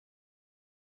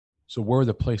 So, where are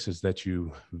the places that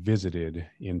you visited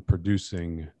in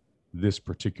producing this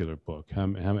particular book? How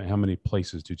many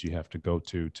places did you have to go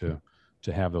to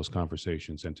have those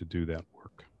conversations and to do that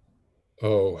work?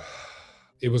 Oh,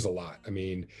 it was a lot. I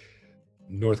mean,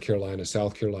 North Carolina,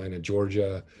 South Carolina,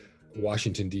 Georgia,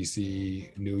 Washington, D.C.,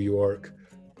 New York,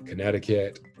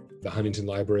 Connecticut, the Huntington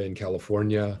Library in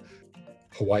California,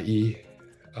 Hawaii,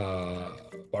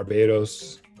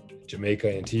 Barbados,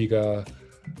 Jamaica, Antigua,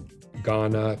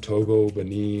 Ghana, Togo,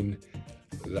 Benin,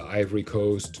 the Ivory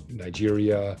Coast,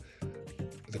 Nigeria,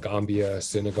 the Gambia,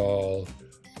 Senegal,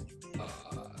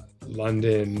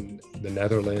 London, the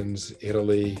Netherlands,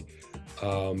 Italy.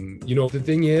 The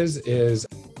thing is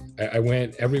I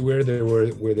went everywhere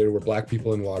where there were Black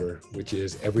people in water, which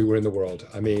is everywhere in the world.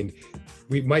 I mean,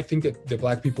 we might think that the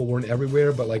Black people weren't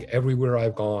everywhere, but like everywhere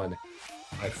I've gone,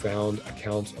 I found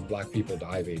accounts of Black people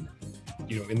diving,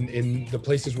 in the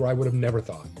places where I would have never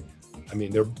thought. I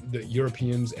mean, the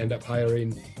Europeans end up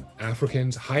hiring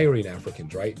Africans,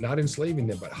 right? Not enslaving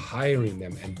them, but hiring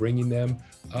them and bringing them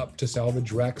up to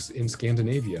salvage wrecks in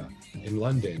Scandinavia, in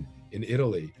London, in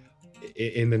Italy,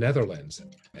 in the Netherlands.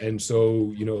 And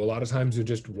so, a lot of times you're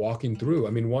just walking through. I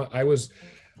mean, I was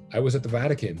at the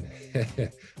Vatican,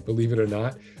 believe it or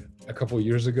not, a couple of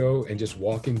years ago, and just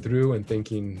walking through and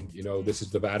thinking, this is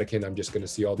the Vatican. I'm just going to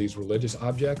see all these religious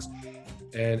objects.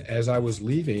 And as I was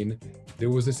leaving, there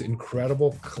was this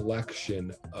incredible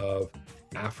collection of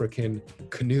African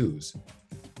canoes.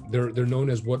 They're known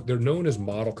as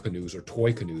model canoes or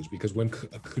toy canoes, because when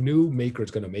a canoe maker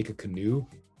is going to make a canoe,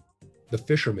 the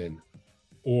fisherman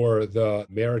or the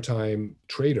maritime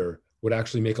trader would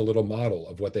actually make a little model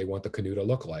of what they want the canoe to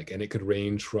look like. And it could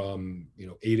range from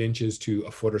 8 inches to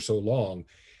a foot or so long.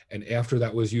 And after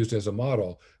that was used as a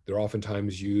model, they're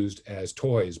oftentimes used as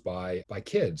toys by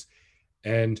kids.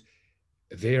 And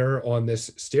there on this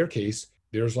staircase,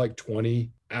 there's like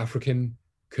 20 African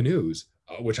canoes,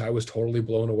 which I was totally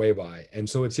blown away by. And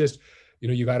so it's just,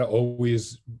 you got to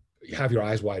always have your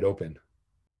eyes wide open.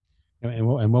 And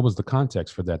what was the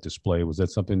context for that display? Was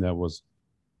that something that was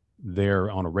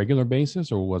there on a regular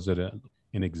basis, or was it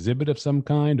an exhibit of some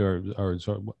kind, or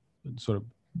sort of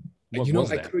what was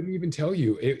that? I couldn't even tell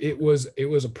you. It was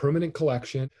a permanent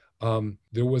collection.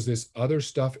 There was this other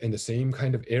stuff in the same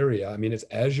kind of area. I mean, it's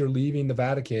as you're leaving the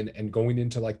Vatican and going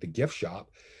into like the gift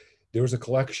shop, there was a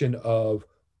collection of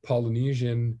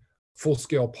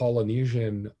full-scale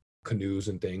Polynesian canoes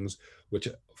and things, which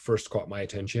first caught my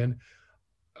attention.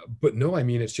 But no, I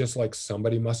mean, it's just like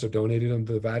somebody must have donated them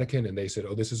to the Vatican, and they said,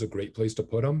 oh, this is a great place to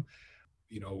put them.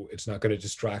 It's not going to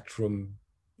distract from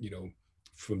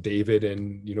David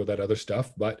and, that other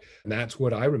stuff. But that's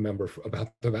what I remember about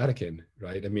the Vatican,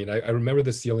 right? I mean, I remember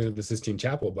the ceiling of the Sistine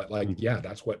Chapel, but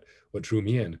that's what drew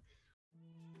me in.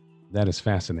 That is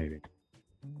fascinating.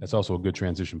 That's also a good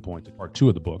transition point to part 2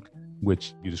 of the book,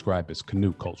 which you describe as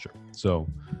canoe culture. So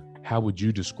how would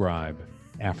you describe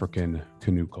African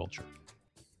canoe culture?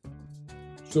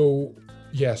 So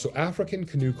African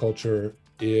canoe culture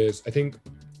is, I think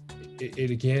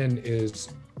it again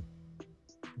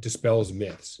dispels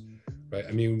myths, right?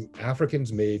 I mean,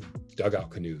 Africans made dugout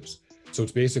canoes. So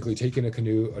it's basically taking a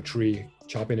canoe, a tree,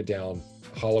 chopping it down,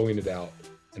 hollowing it out,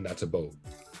 and that's a boat.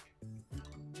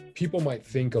 People might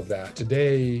think of that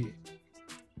today,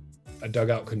 a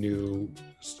dugout canoe,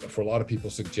 for a lot of people,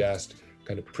 suggest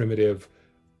kind of primitive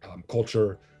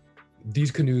culture.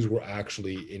 These canoes were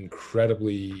actually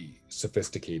incredibly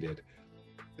sophisticated.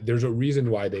 There's a reason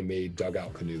why they made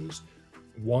dugout canoes.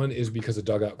 One is because a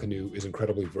dugout canoe is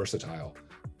incredibly versatile.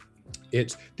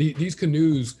 These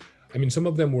canoes, I mean, some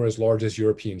of them were as large as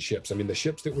European ships. I mean, the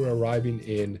ships that were arriving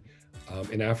in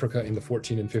Africa in the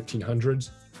 14 and 1500s,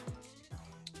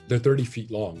 they're 30 feet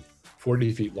long,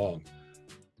 40 feet long.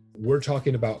 We're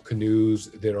talking about canoes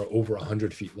that are over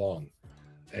 100 feet long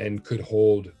and could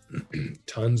hold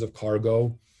tons of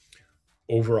cargo,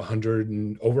 over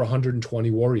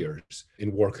 120 warriors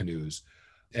in war canoes.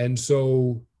 And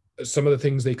so some of the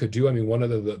things they could do, I mean, one of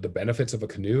the benefits of a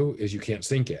canoe is you can't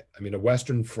sink it. I mean, a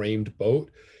Western framed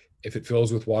boat, if it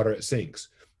fills with water, it sinks.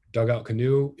 Dugout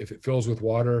canoe, if it fills with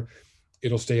water,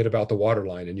 it'll stay at about the water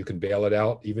line and you can bail it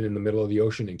out even in the middle of the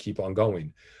ocean and keep on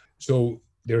going. So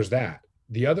there's that.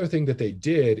 The other thing that they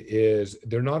did is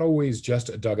they're not always just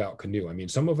a dugout canoe. I mean,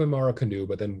 some of them are a canoe,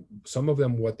 but then some of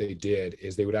them, what they did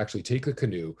is they would actually take a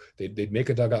canoe, they'd make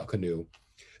a dugout canoe,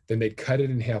 then they'd cut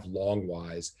it in half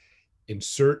longwise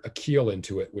insert a keel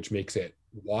into it, which makes it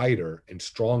wider and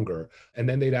stronger. And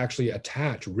then they'd actually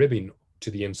attach ribbing to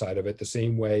the inside of it the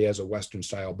same way as a Western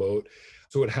style boat.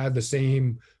 So it had the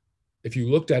same, if you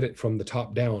looked at it from the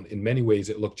top down, in many ways,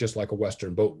 it looked just like a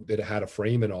Western boat, that it had a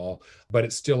frame and all, but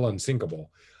it's still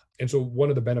unsinkable. And so one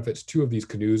of the benefits too of these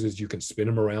canoes is you can spin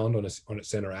them around on its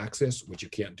center axis, which you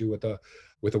can't do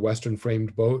with a Western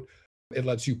framed boat. It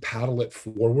lets you paddle it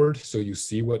forward so you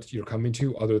see what you're coming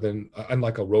to, other than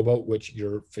unlike a rowboat, which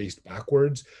you're faced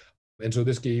backwards. And so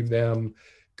this gave them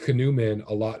canoemen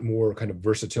a lot more kind of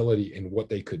versatility in what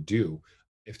they could do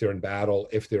if they're in battle,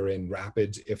 if they're in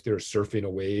rapids, if they're surfing a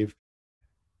wave.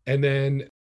 And then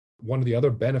one of the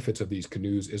other benefits of these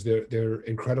canoes is they're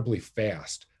incredibly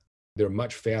fast. They're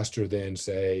much faster than,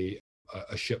 say,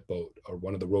 a ship boat or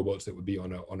one of the rowboats that would be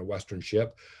on a Western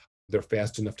ship. They're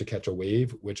fast enough to catch a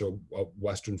wave, which a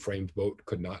Western framed boat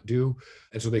could not do.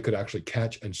 And so they could actually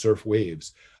catch and surf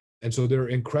waves. And so they're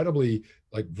incredibly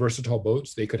like versatile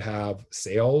boats. They could have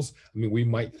sails. I mean, we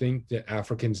might think that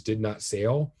Africans did not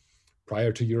sail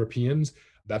prior to Europeans.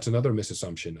 That's another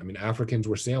misassumption. I mean, Africans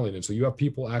were sailing. And so you have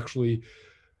people actually,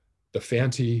 the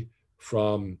Fanti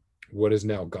from what is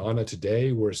now Ghana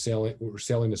today, were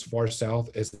sailing as far south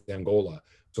as Angola.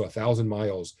 So 1,000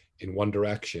 miles in one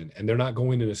direction. And they're not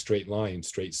going in a straight line,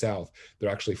 straight south.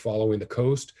 They're actually following the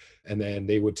coast, and then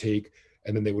they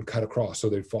would cut across. So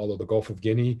they'd follow the Gulf of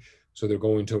Guinea. So they're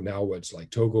going to now what's like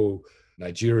Togo,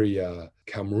 Nigeria,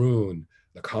 Cameroon,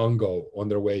 the Congo, on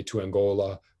their way to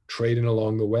Angola, trading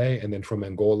along the way, and then from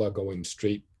Angola going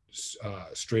straight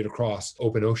across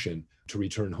open ocean to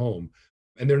return home.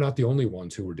 And they're not the only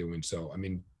ones who were doing so. I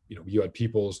mean, you had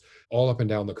peoples all up and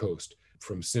down the coast,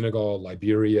 from Senegal,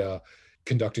 Liberia,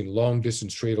 conducting long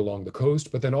distance trade along the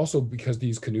coast. But then also, because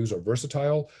these canoes are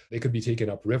versatile, they could be taken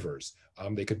up rivers.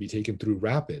 They could be taken through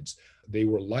rapids. They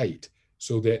were light,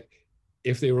 so that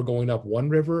if they were going up one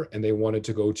river and they wanted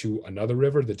to go to another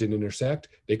river that didn't intersect,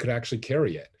 they could actually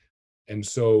carry it. And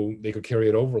so they could carry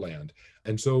it overland.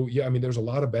 And so, yeah, I mean, there's a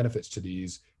lot of benefits to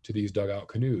these dugout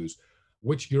canoes,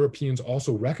 which Europeans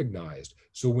also recognized.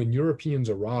 So when Europeans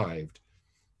arrived,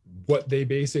 what they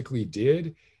basically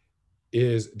did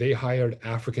is they hired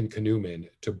African canoemen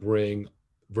to bring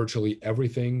virtually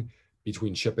everything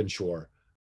between ship and shore.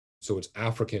 So it's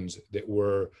Africans that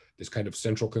were this kind of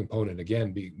central component.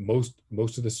 Again,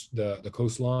 most of the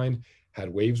coastline had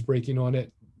waves breaking on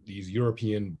it. These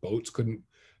European boats couldn't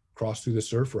cross through the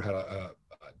surf, or had a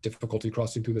difficulty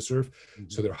crossing through the surf. Mm-hmm.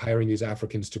 So they're hiring these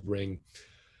Africans to bring,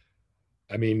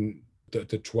 I mean, the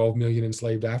 12 million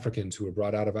enslaved Africans who were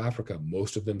brought out of Africa,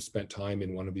 most of them spent time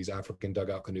in one of these African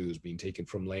dugout canoes, being taken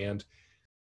from land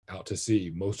out to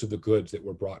sea. Most of the goods that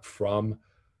were brought from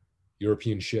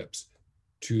European ships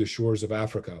to the shores of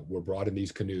Africa were brought in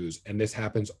these canoes. And this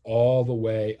happens all the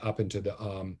way up into the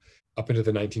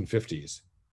 1950s,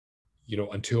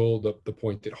 until the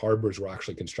point that harbors were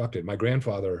actually constructed. My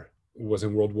grandfather was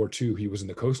in World War II. He was in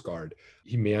the Coast Guard.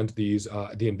 He manned the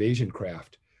invasion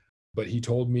craft. But he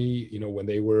told me, when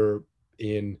they were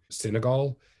in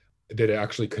Senegal, that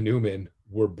actually canoemen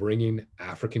were bringing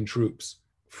African troops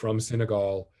from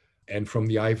Senegal and from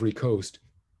the Ivory Coast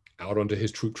out onto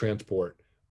his troop transport.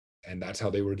 And that's how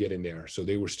they were getting there. So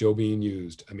they were still being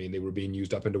used. I mean, they were being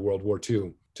used up into World War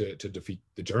II to defeat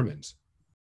the Germans.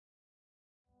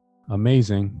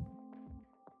 Amazing.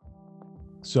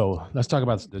 So let's talk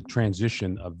about the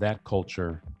transition of that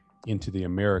culture into the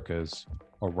Americas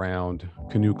around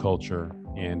canoe culture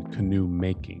and canoe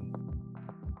making.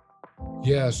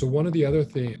 Yeah, so one of the other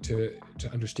things to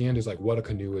understand is like what a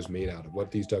canoe is made out of, what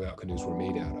these dugout canoes were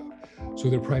made out of. So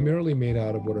they're primarily made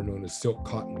out of what are known as silk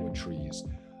cottonwood trees,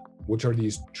 which are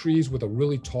these trees with a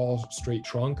really tall, straight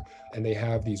trunk, and they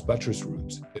have these buttress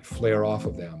roots that flare off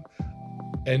of them.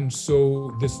 And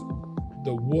so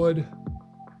the wood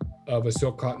of a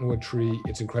silk cottonwood tree,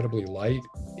 it's incredibly light,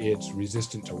 it's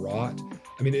resistant to rot.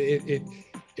 I mean,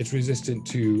 it's resistant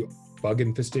to bug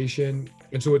infestation.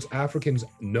 And so it's Africans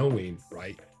knowing,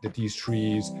 right, that these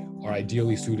trees are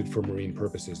ideally suited for marine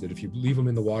purposes, that if you leave them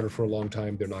in the water for a long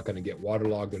time, they're not going to get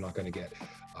waterlogged, they're not going to get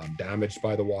damaged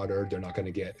by the water, they're not going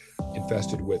to get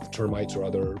infested with termites or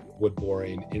other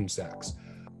wood-boring insects.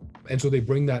 And so they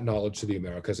bring that knowledge to the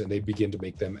Americas, and they begin to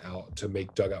make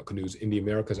dugout canoes in the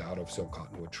Americas out of silk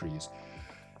cottonwood trees.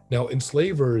 Now,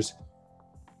 enslavers,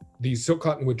 these silk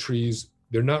cottonwood trees,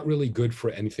 they're not really good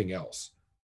for anything else.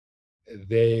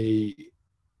 They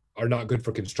are not good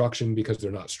for construction because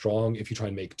they're not strong. If you try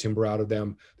and make timber out of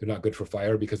them, they're not good for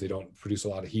fire because they don't produce a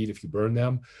lot of heat if you burn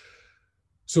them.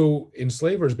 So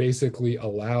enslavers basically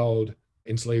allowed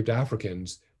enslaved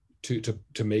Africans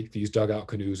to make these dugout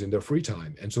canoes in their free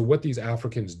time. And so what these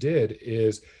Africans did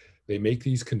is they make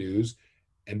these canoes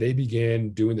and they began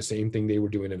doing the same thing they were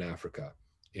doing in Africa.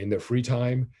 In their free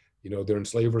time, their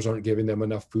enslavers aren't giving them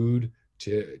enough food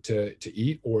to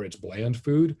eat, or it's bland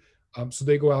food. So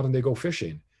they go out and they go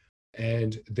fishing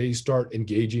and they start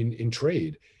engaging in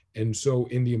trade. And so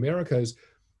in the Americas,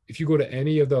 if you go to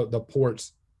any of the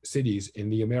ports, cities in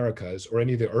the Americas, or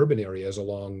any of the urban areas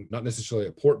along, not necessarily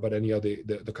a port, but any of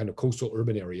the kind of coastal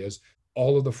urban areas,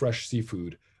 all of the fresh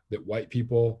seafood that white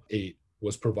people ate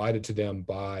was provided to them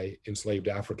by enslaved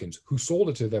Africans who sold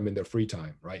it to them in their free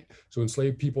time, right? So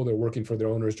enslaved people, they're working for their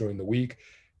owners during the week.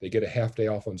 They get a half day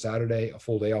off on Saturday, a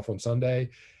full day off on Sunday.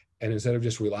 And instead of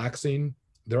just relaxing,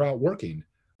 they're out working,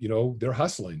 they're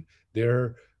hustling.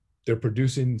 They're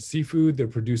producing seafood, they're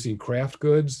producing craft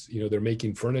goods, they're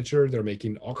making furniture, they're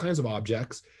making all kinds of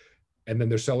objects, and then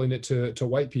they're selling it to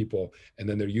white people. And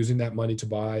then they're using that money to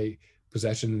buy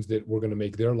possessions that were going to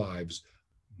make their lives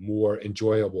more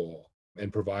enjoyable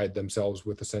and provide themselves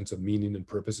with a sense of meaning and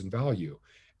purpose and value.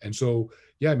 And so,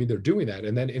 they're doing that.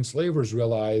 And then enslavers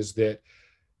realized that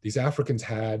these Africans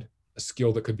had a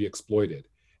skill that could be exploited.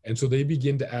 And so they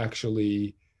begin to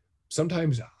actually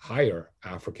sometimes hire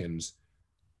Africans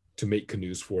to make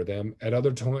canoes for them. At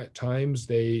other times,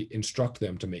 they instruct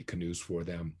them to make canoes for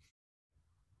them.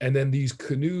 And then these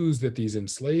canoes that these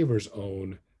enslavers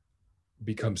own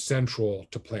become central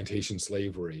to plantation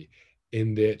slavery,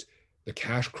 in that the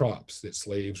cash crops that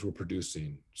slaves were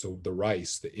producing, so the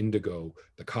rice, the indigo,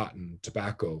 the cotton,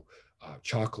 tobacco,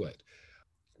 chocolate,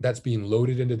 that's being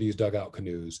loaded into these dugout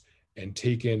canoes and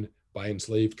taken by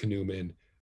enslaved canoemen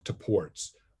to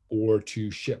ports or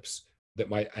to ships that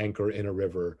might anchor in a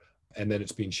river, and then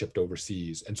it's being shipped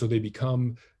overseas. And so they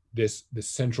become this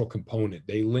central component.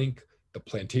 They link the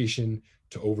plantation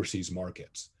to overseas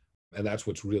markets. And that's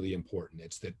what's really important.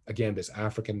 It's that, again, this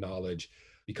African knowledge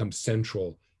becomes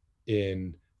central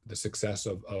in the success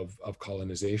of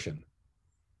colonization.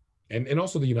 And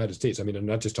also the United States. I'm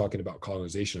not just talking about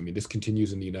colonization. This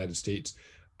continues in the United States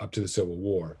up to the Civil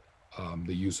War,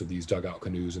 the use of these dugout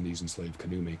canoes and these enslaved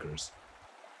canoe makers.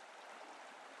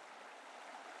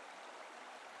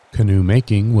 Canoe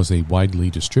making was a widely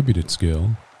distributed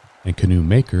skill, and canoe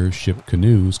makers shipped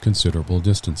canoes considerable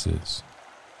distances.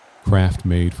 Craft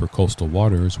made for coastal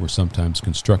waters were sometimes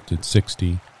constructed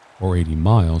 60 or 80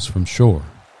 miles from shore.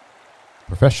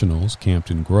 Professionals camped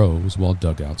in groves while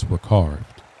dugouts were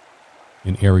carved.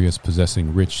 In areas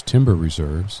possessing rich timber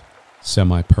reserves,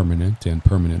 semi-permanent and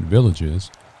permanent villages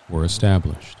were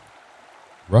established.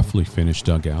 Roughly finished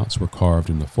dugouts were carved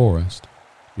in the forest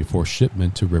before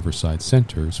shipment to riverside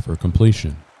centers for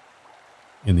completion.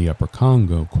 In the Upper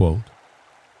Congo, quote,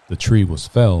 the tree was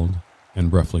felled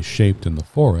and roughly shaped in the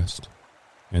forest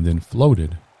and then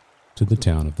floated to the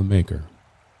town of the maker.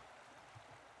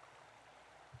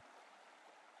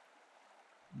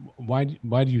 Why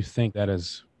do you think that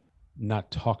is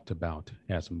not talked about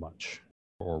as much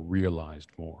or realized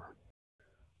more?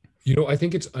 I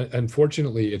think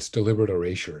unfortunately, it's deliberate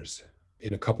erasures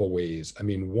in a couple ways.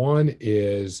 One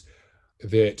is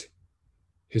that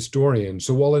historians,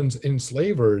 so while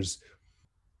enslavers,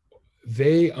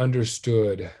 they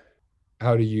understood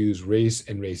how to use race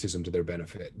and racism to their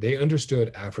benefit. They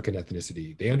understood African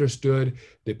ethnicity. They understood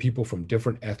that people from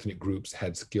different ethnic groups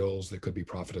had skills that could be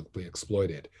profitably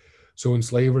exploited. So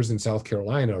enslavers in South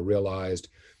Carolina realized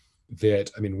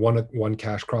that, one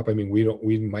cash crop,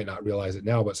 we might not realize it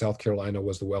now, but South Carolina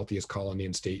was the wealthiest colony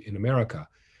and state in America.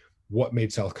 What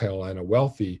made South Carolina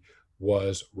wealthy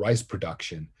was rice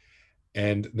production.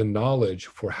 And the knowledge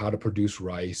for how to produce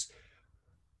rice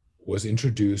was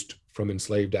introduced from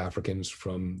enslaved Africans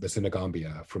from the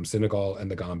Senegambia, from Senegal and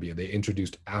the Gambia. They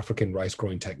introduced African rice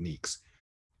growing techniques.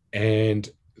 And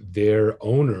their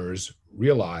owners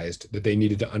realized that they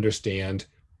needed to understand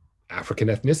African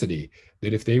ethnicity,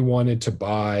 that if they wanted to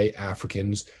buy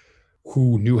Africans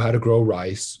who knew how to grow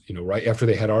rice, right after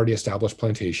they had already established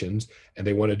plantations, and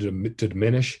they wanted to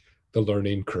diminish the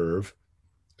learning curve,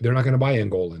 they're not going to buy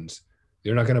Angolans.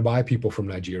 They're not going to buy people from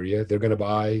Nigeria. They're going to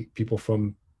buy people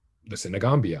from the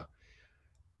Senegambia.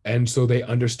 And so they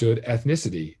understood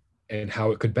ethnicity and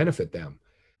how it could benefit them.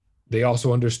 They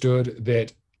also understood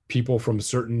that people from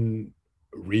certain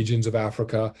regions of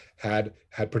Africa had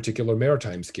particular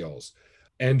maritime skills.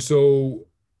 And so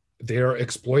they're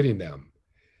exploiting them.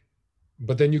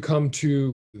 But then you come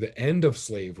to the end of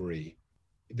slavery,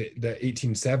 the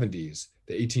 1870s,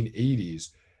 the 1880s,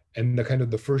 and the kind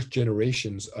of the first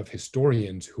generations of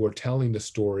historians who are telling the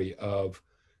story of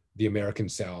the American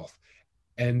South.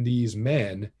 And these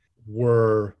men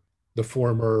were the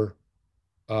former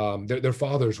Their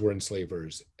fathers were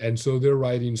enslavers. And so they're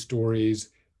writing stories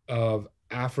of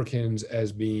Africans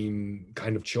as being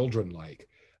kind of children-like,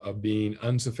 of being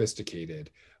unsophisticated,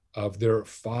 of their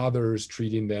fathers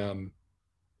treating them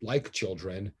like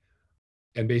children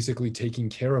and basically taking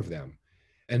care of them.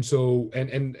 And so,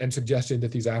 and suggesting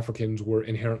that these Africans were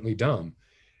inherently dumb.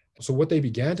 So what they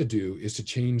began to do is to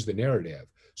change the narrative.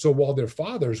 So while their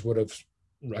fathers would have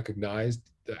recognized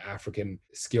the African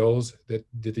skills that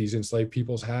these enslaved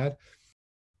peoples had,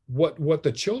 what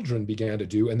the children began to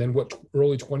do, and then what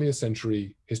early 20th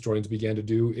century historians began to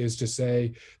do, is to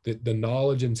say that the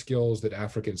knowledge and skills that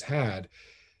Africans had,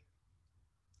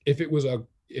 if it was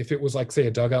like, say,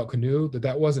 a dugout canoe,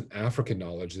 that wasn't African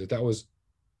knowledge, that was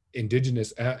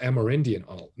indigenous Amerindian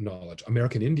knowledge,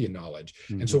 American Indian knowledge.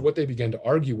 Mm-hmm. And so what they began to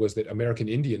argue was that American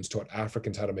Indians taught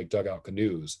Africans how to make dugout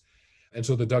canoes. And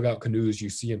so the dugout canoes you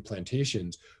see in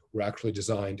plantations were actually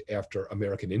designed after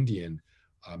American Indian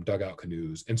dugout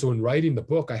canoes. And so in writing the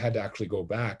book, I had to actually go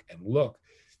back and look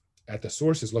at the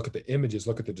sources, look at the images,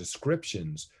 look at the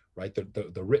descriptions, right?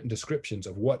 The written descriptions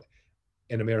of what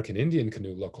an American Indian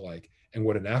canoe looked like and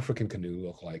what an African canoe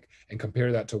looked like, and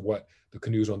compare that to what the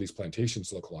canoes on these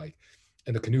plantations look like.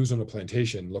 And the canoes on the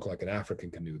plantation look like an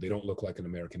African canoe. They don't look like an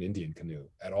American Indian canoe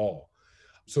at all.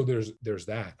 So there's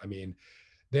that. I mean,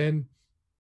 then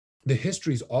the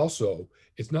histories also,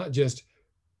 it's not just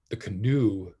the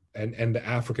canoe and the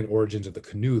African origins of the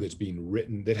canoe that's being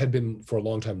written, that had been for a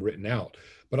long time written out,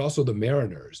 but also the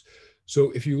mariners.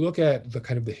 So if you look at the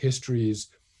kind of the histories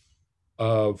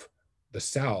of the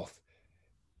South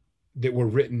that were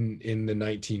written in the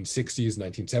 1960s,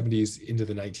 1970s, into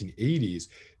the 1980s,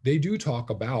 they do talk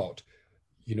about,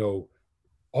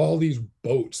 all these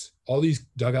boats, all these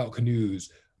dugout canoes,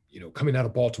 coming out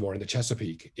of Baltimore and the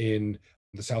Chesapeake, in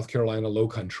the South Carolina Low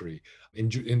Country, in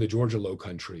the Georgia Low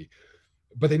Country,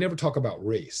 but they never talk about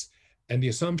race. And the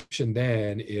assumption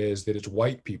then is that it's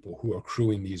white people who are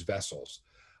crewing these vessels.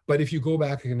 But if you go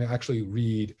back and actually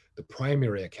read the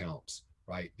primary accounts,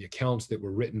 right, the accounts that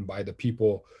were written by the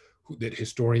people that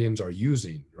historians are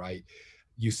using, right,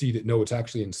 you see that no, it's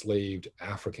actually enslaved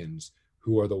Africans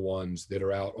who are the ones that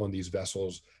are out on these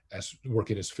vessels as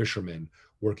working as fishermen,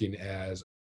 working as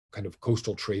kind of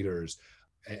coastal traders,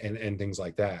 and things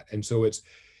like that. And so it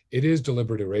is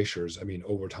deliberate erasures, I mean,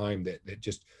 over time, that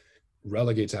just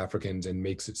relegates Africans and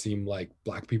makes it seem like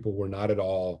Black people were not at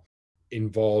all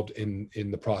involved in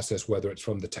the process, whether it's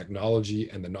from the technology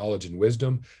and the knowledge and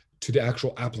wisdom to the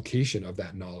actual application of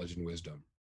that knowledge and wisdom.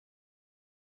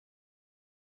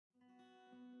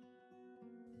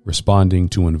 Responding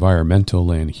to environmental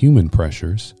and human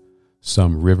pressures,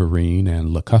 some riverine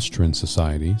and lacustrine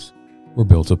societies were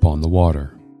built upon the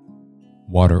water.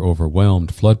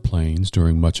 Water-overwhelmed floodplains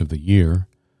during much of the year,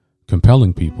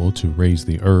 compelling people to raise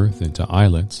the earth into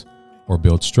islets or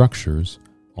build structures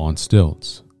on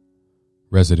stilts.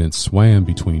 Residents swam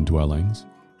between dwellings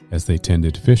as they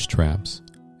tended fish traps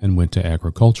and went to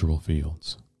agricultural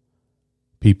fields.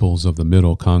 Peoples of the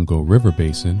Middle Congo River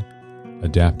Basin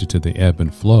adapted to the ebb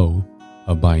and flow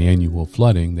of biannual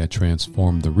flooding that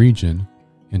transformed the region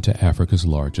into Africa's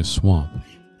largest swamp.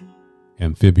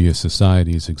 Amphibious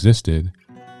societies existed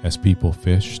as people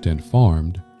fished and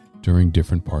farmed during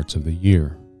different parts of the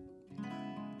year.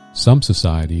 Some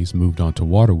societies moved onto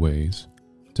waterways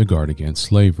to guard against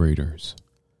slave raiders.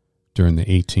 During the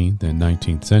 18th and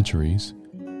 19th centuries,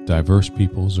 diverse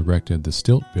peoples erected the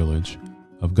stilt village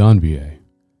of Ganvié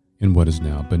in what is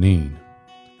now Benin.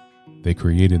 They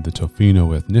created the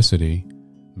Tofino ethnicity,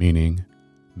 meaning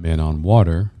men on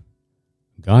water.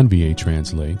 Ganvié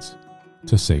translates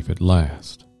to safe at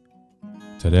last.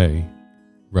 Today,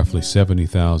 roughly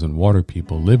 70,000 water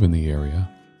people live in the area,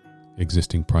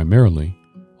 existing primarily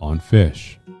on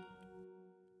fish.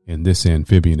 In this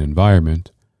amphibian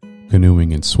environment,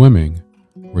 canoeing and swimming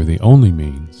were the only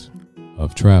means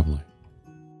of traveling.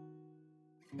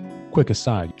 Quick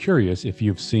aside, curious if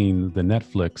you've seen the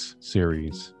Netflix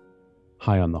series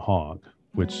High on the Hog,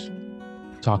 which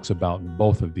talks about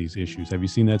both of these issues. Have you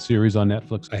seen that series on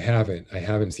Netflix? I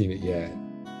haven't seen it yet.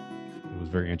 It was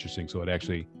very interesting. So it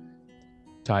actually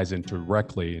ties in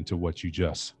directly into what you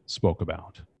just spoke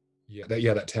about.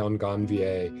 That town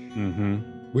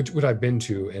Ganvié, which I've been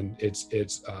to, and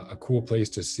it's a cool place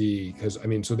to see, because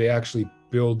so they actually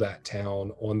build that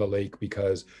town on the lake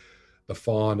because the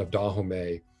fawn of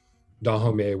Dahomey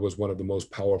was one of the most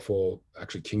powerful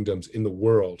actually kingdoms in the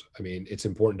world. It's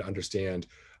important to understand.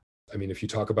 If you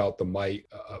talk about the might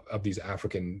of these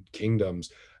African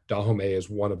kingdoms, Dahomey is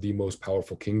one of the most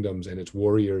powerful kingdoms, and its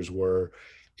warriors were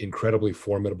incredibly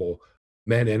formidable,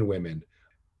 men and women.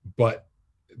 But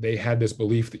they had this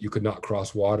belief that you could not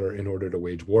cross water in order to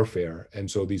wage warfare. And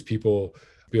so these people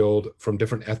build from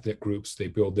different ethnic groups, they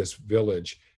build this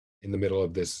village in the middle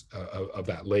of this of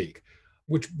that lake,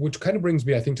 which kind of brings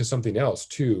me, I think, to something else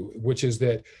too, which is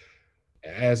that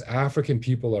as African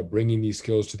people are bringing these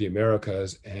skills to the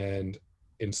Americas and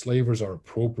enslavers are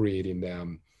appropriating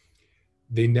them,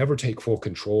 they never take full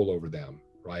control over them,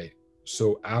 right?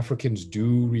 So Africans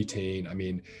do retain, I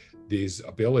mean, these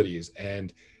abilities,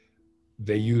 and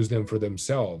they use them for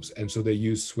themselves. And so they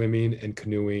use swimming and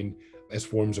canoeing as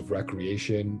forms of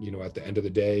recreation. You know, at the end of the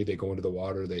day, they go into the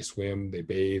water, they swim, they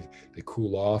bathe, they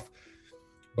cool off,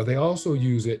 but they also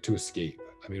use it to escape.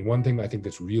 I mean, one thing I think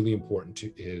that's really important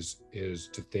is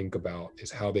to think about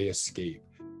is how they escape.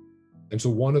 And so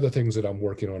one of the things that I'm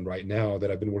working on right now,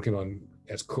 that I've been working on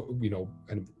as kind of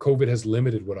COVID has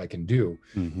limited what I can do.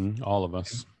 All of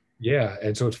us. Yeah,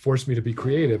 and so it's forced me to be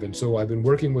creative. And so I've been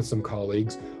working with some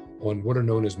colleagues on what are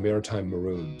known as maritime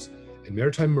maroons. And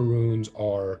maritime maroons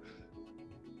are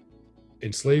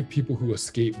enslaved people who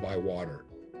escape by water.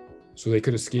 So they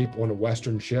could escape on a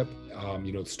Western ship,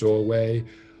 stowaway.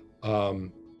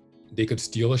 They could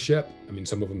steal a ship. I mean,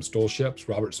 some of them stole ships.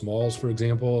 Robert Smalls, for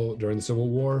example, during the Civil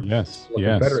War. Yes.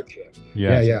 Confederate ship.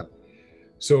 Yes. Yeah.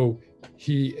 So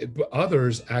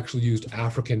others actually used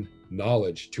African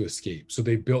knowledge to escape. So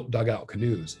they built dugout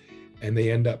canoes, and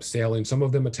they end up sailing. Some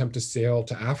of them attempt to sail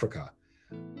to Africa.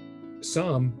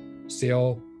 Some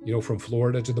sail, from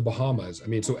Florida to the Bahamas. I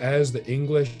mean, so as the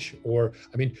English,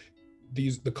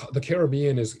 the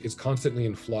Caribbean is constantly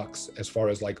in flux as far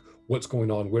as like what's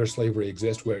going on, where slavery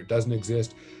exists, where it doesn't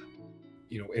exist.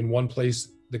 In one place,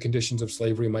 the conditions of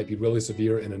slavery might be really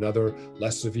severe, in another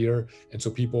less severe. And so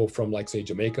people from, like, say,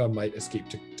 Jamaica might escape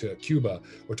to Cuba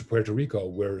or to Puerto Rico,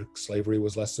 where slavery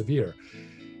was less severe.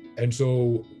 And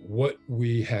so what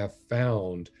we have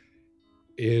found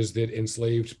is that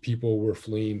enslaved people were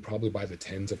fleeing probably by the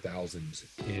tens of thousands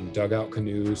in dugout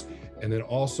canoes, and then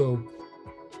also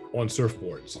on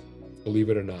surfboards, believe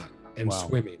it or not, and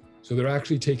swimming. So they're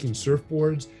actually taking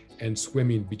surfboards and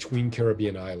swimming between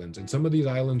Caribbean islands. And some of these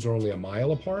islands are only a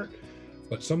mile apart,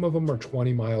 but some of them are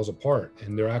 20 miles apart,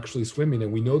 and they're actually swimming.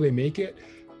 And we know they make it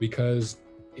because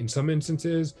in some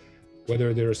instances,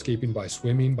 whether they're escaping by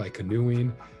swimming, by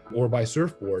canoeing, or by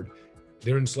surfboard,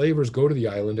 their enslavers go to the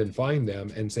island and find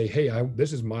them and say, hey,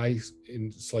 this is my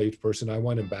enslaved person, I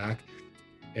want him back.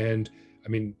 And I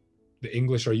mean, the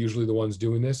English are usually the ones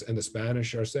doing this, and the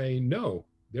Spanish are saying, no,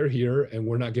 they're here and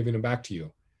we're not giving them back to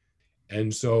you.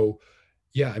 And so,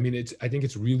 yeah, I mean, I think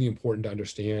it's really important to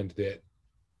understand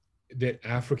that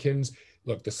Africans,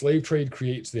 look, the slave trade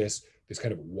creates this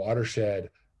kind of watershed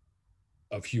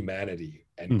of humanity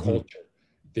and culture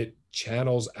that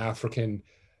channels African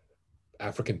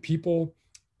people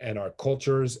and our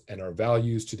cultures and our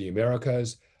values to the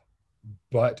Americas.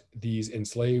 But these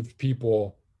enslaved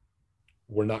people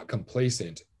were not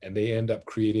complacent, and they end up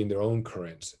creating their own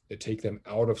currents that take them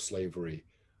out of slavery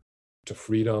to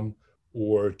freedom,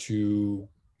 or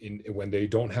when they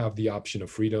don't have the option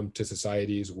of freedom, to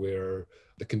societies where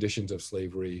the conditions of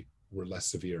slavery were less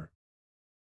severe.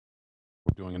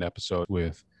 We're doing an episode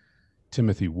with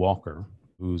Timothy Walker,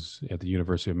 who's at the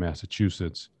University of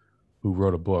Massachusetts, who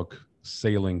wrote a book,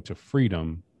 Sailing to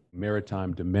Freedom: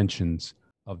 Maritime Dimensions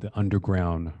of the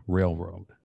Underground Railroad.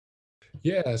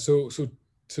 Yeah, so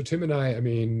Tim and I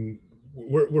mean,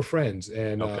 we're friends,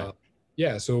 and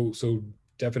okay. So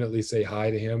definitely say hi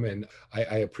to him, and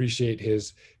I appreciate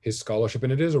his scholarship,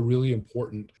 and it is a really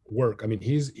important work. I mean,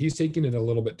 he's taking it a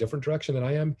little bit different direction than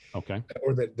I am,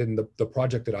 or than the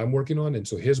project that I'm working on. And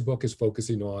so his book is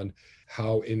focusing on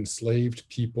how enslaved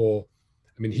people,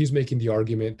 I mean, he's making the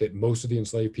argument that most of the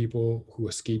enslaved people who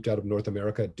escaped out of North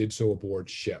America did so aboard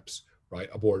ships, right?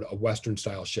 Aboard a Western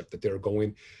style ship, that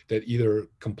that either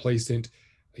complacent,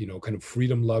 kind of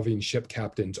freedom loving ship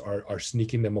captains are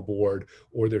sneaking them aboard,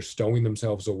 or they're stowing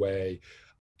themselves away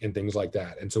and things like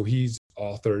that. And so he's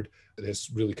authored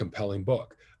this really compelling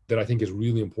book that I think is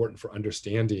really important for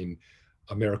understanding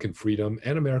American freedom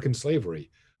and American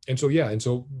slavery. And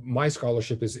so my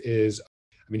scholarship is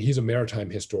I mean, he's a maritime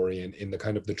historian in the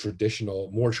kind of the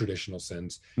more traditional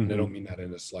sense. And I don't mean that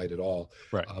in a slight at all.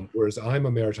 Right. Whereas I'm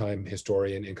a maritime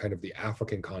historian in kind of the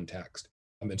African context.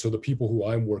 And so the people who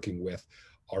I'm working with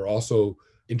are also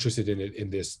interested in it in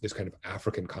this kind of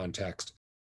African context.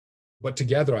 But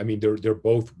together, I mean, they're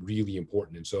both really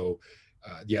important. And so,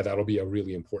 that'll be a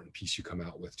really important piece you come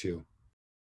out with too.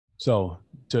 So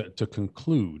to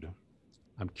conclude,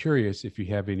 I'm curious if you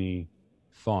have any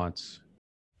thoughts.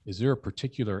 Is there a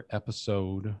particular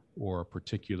episode or a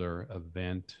particular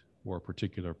event or a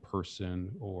particular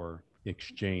person or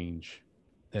exchange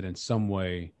that in some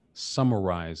way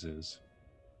summarizes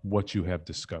what you have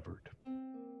discovered?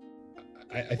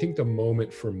 I think the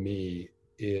moment for me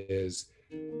is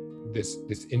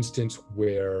this instance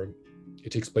where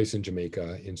it takes place in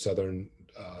Jamaica, in southern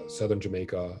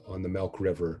Jamaica on the Milk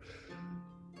River,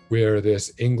 where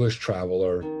this English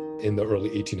traveler in the early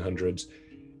 1800s,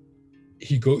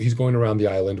 he's going around the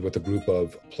island with a group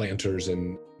of planters,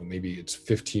 and maybe it's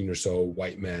 15 or so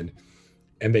white men,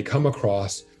 and they come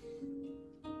across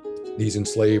these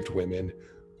enslaved women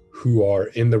who are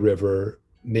in the river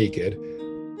naked,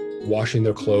 washing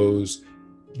their clothes,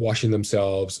 washing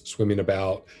themselves, swimming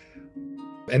about.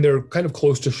 And they're kind of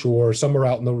close to shore. Some are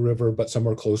out in the river, but some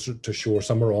are closer to shore.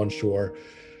 Some are on shore.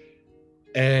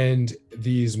 And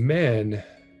these men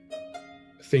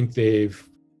think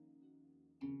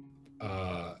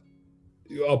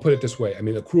I'll put it this way. I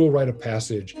mean, a cruel rite of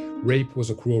passage, rape was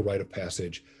a cruel rite of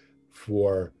passage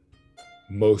for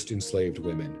most enslaved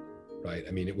women, right?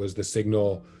 I mean, it was the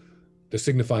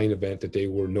signifying event that they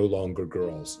were no longer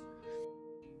girls.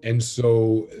 And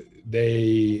so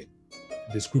this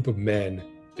group of men,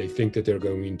 they think that they're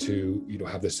going to,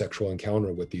 have this sexual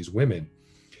encounter with these women.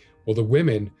 Well, the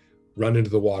women run into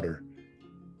the water.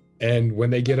 And when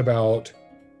they get about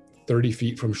 30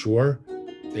 feet from shore,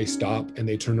 they stop and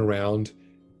they turn around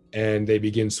and they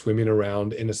begin swimming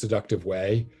around in a seductive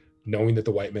way, knowing that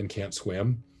the white men can't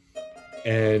swim.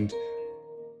 And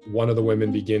one of the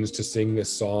women begins to sing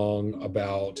this song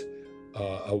about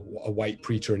a white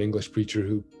preacher, an English preacher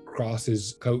who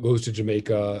goes to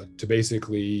Jamaica to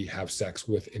basically have sex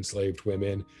with enslaved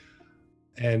women.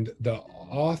 And the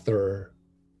author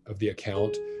of the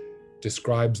account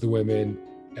describes the women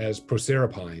as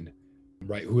Proserpine,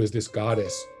 right, who is this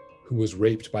goddess who was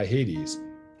raped by Hades,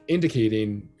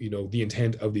 indicating, the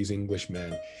intent of these English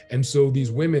men. And so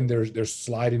these women, they're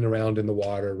sliding around in the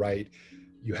water, right?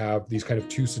 You have these kind of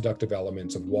two seductive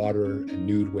elements of water and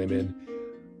nude women,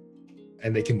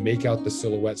 and they can make out the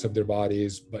silhouettes of their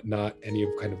bodies, but not any of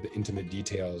kind of the intimate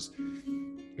details.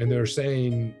 And they're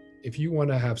saying, if you want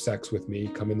to have sex with me,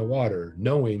 come in the water,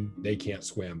 knowing they can't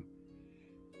swim.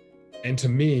 And to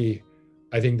me,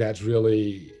 I think that's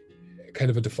really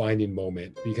kind of a defining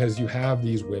moment, because you have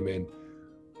these women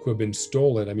who have been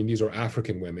stolen. I mean, these are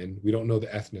African women. We don't know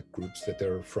the ethnic groups that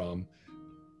they're from,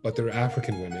 but they're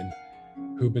African women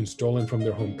who've been stolen from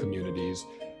their home communities.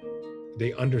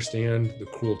 They understand the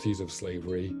cruelties of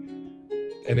slavery,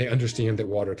 and they understand that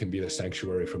water can be the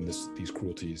sanctuary from these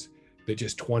cruelties, that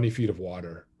just 20 feet of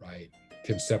water, right,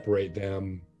 can separate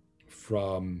them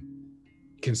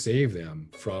can save them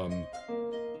from,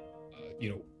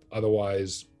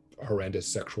 otherwise horrendous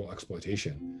sexual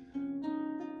exploitation.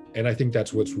 And I think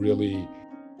that's what's really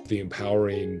the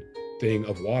empowering thing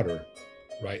of water,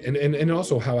 right? And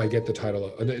also how I get the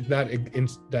title.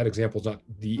 That example is not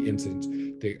the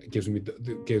incident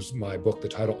that gives my book the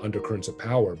title Undercurrents of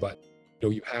Power, but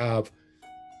you have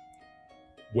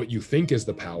what you think is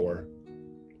the power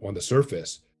on the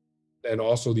surface, and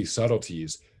also these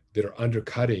subtleties that are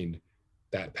undercutting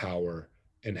that power,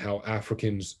 and how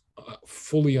Africans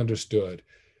fully understood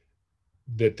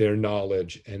that their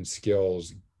knowledge and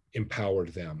skills empowered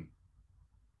them.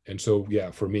 And so,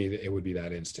 yeah, for me, it would be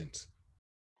that instance.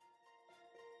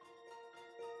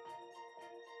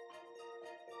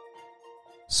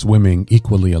 Swimming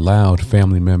equally allowed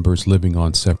family members living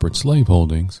on separate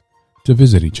slaveholdings to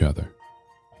visit each other,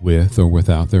 with or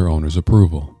without their owner's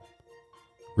approval.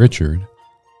 Richard,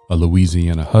 a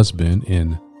Louisiana husband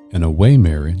in an away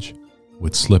marriage,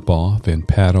 would slip off and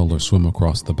paddle or swim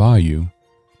across the bayou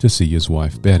to see his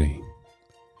wife Betty.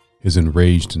 His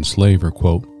enraged enslaver,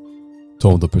 quote,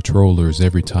 told the patrollers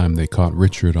every time they caught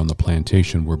Richard on the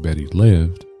plantation where Betty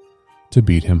lived to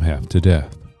beat him half to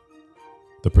death.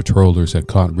 The patrollers had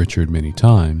caught Richard many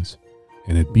times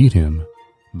and had beat him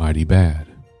mighty bad.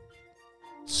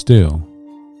 Still,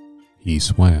 he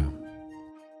swam.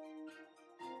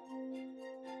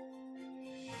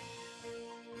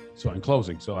 So in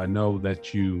closing, I know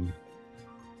that you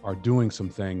are doing some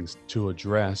things to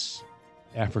address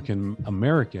African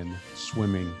American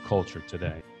swimming culture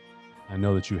today. I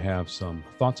know that you have some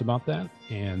thoughts about that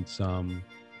and some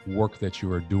work that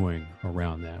you are doing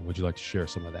around that. Would you like to share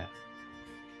some of that?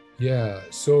 Yeah,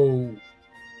 so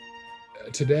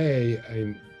today,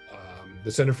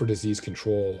 the Center for Disease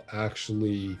Control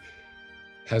actually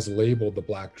has labeled the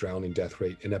Black drowning death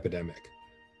rate an epidemic,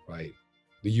 right?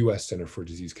 The U.S. Center for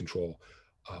Disease Control.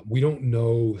 We don't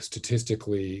know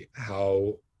statistically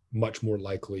how much more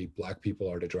likely Black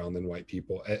people are to drown than white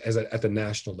people at the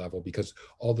national level, because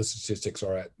all the statistics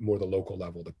are at more the local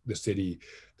level, the city,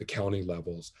 the county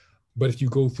levels. But if you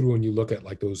go through and you look at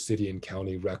like those city and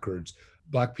county records,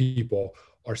 Black people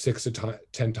are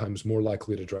 10 times more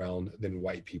likely to drown than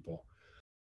white people.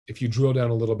 If you drill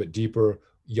down a little bit deeper,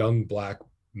 young Black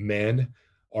men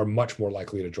are much more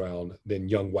likely to drown than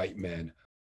young white men.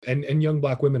 And young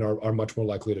Black women are much more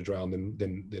likely to drown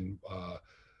than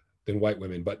white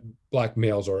women. But Black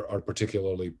males are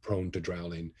particularly prone to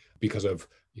drowning because of,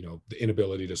 the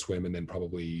inability to swim, and then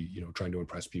probably, trying to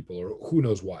impress people or who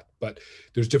knows what. But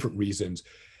there's different reasons.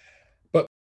 But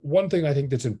one thing I think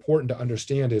that's important to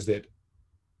understand is that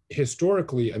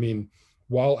historically,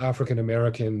 while African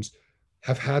Americans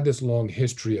have had this long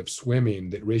history of swimming,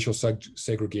 that racial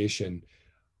segregation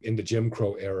in the Jim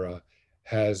Crow era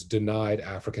has denied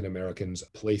African Americans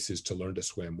places to learn to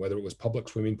swim, whether it was public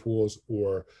swimming pools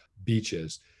or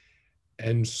beaches.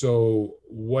 And so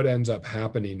what ends up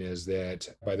happening is that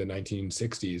by the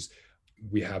 1960s,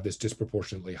 we have this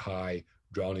disproportionately high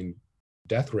drowning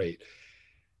death rate.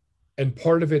 And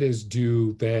part of it is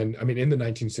due then, in the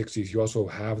 1960s, you also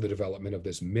have the development of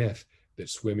this myth that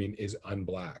swimming is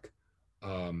un-Black.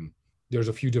 There's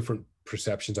a few different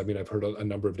perceptions. I've heard a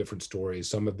number of different stories.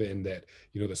 Some have been that,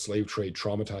 the slave trade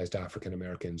traumatized African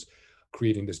Americans,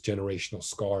 creating this generational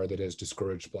scar that has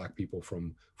discouraged Black people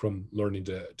from learning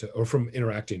or from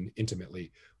interacting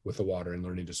intimately with the water and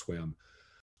learning to swim.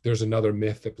 There's another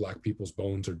myth that Black people's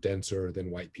bones are denser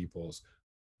than white people's.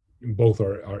 Both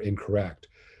are incorrect.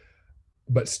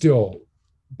 But still,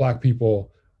 Black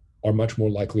people are much more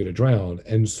likely to drown.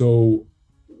 And so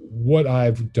what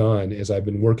I've done is I've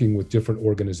been working with different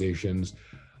organizations.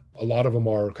 A lot of them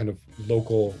are kind of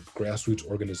local grassroots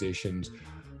organizations,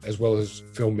 as well as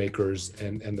filmmakers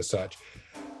and the such.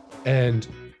 And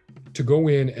to go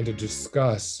in and to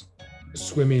discuss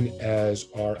swimming as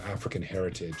our African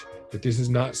heritage, that this is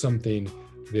not something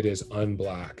that is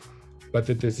un-Black, but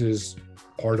that this is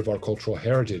part of our cultural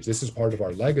heritage. This is part of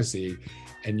our legacy.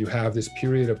 And you have this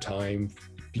period of time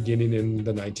beginning in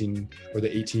the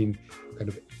 1890s,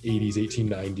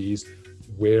 1890s,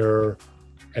 where,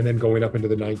 and then going up into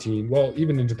the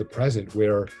even into the present,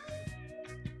 where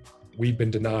we've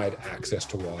been denied access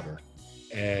to water,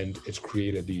 and it's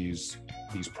created these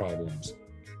problems.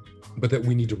 But that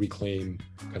we need to reclaim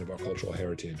kind of our cultural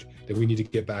heritage, that we need to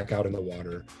get back out in the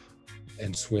water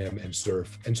and swim and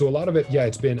surf. And so a lot of it,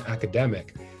 it's been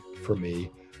academic for me.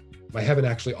 I haven't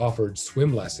actually offered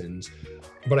swim lessons,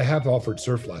 but I have offered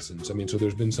surf lessons. So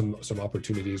there's been some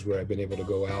opportunities where I've been able to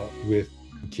go out with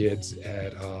kids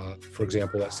at, for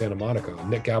example, at Santa Monica,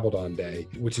 Nick Gabaldon Day,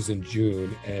 which is in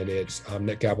June. And it's,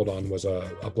 Nick Gabaldon was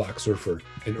a Black surfer,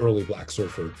 an early Black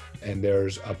surfer. And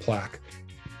there's a plaque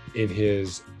in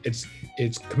his,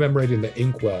 it's commemorating the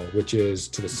Inkwell, which is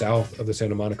to the south of the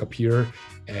Santa Monica Pier.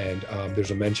 And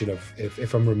there's a mention of,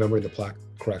 if I'm remembering the plaque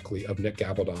correctly, of Nick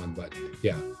Gabaldon. But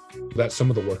yeah, that's some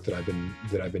of the work that I've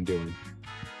been doing.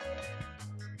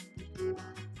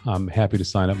 I'm happy to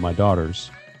sign up my daughters.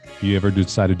 If you ever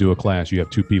decide to do a class, you have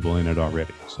 2 people in it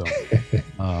already. So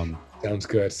Sounds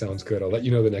good. I'll let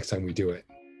you know the next time we do it.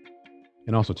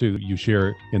 And also too, you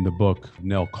share in the book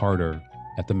Nell Carter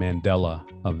at the Mandela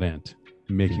event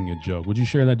making a joke. Would you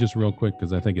share that just real quick?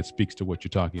 Because I think it speaks to what you're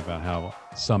talking about, how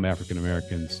some African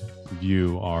Americans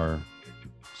view our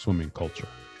swimming culture.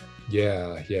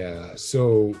 Yeah.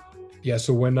 So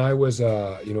when I was,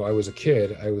 I was a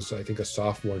kid, I was, I think, a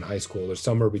sophomore in high school, or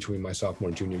somewhere between my sophomore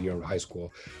and junior year of high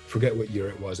school. Forget what year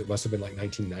it was. It must have been like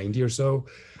 1990 or so.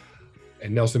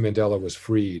 And Nelson Mandela was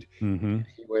freed. Mm-hmm.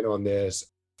 He went on this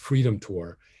freedom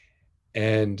tour.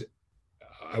 And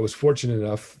I was fortunate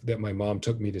enough that my mom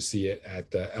took me to see it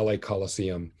at the LA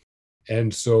Coliseum.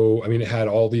 And so, it had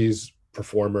all these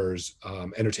performers,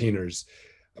 entertainers,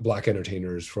 Black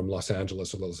entertainers from Los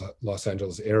Angeles or the Los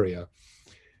Angeles area.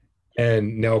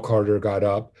 And Nell Carter got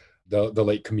up, the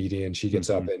late comedian. She gets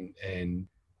up and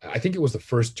I think it was the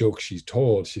first joke she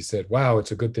told. She said, "Wow,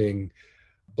 it's a good thing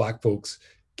Black folks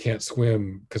can't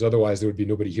swim, because otherwise there would be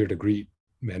nobody here to greet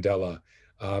Mandela."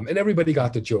 And everybody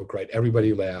got the joke, right?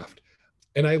 Everybody laughed.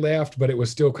 And I laughed, but it was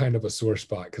still kind of a sore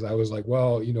spot, because I was like,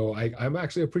 well, I'm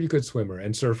actually a pretty good swimmer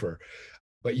and surfer.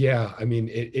 But yeah,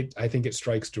 I think it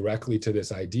strikes directly to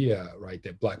this idea, right,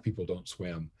 that Black people don't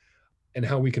swim, and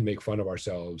how we can make fun of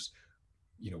ourselves,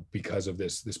 because of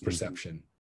this perception.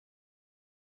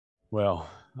 Well,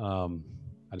 I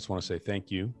just want to say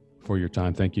thank you for your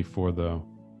time. Thank you for the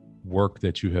work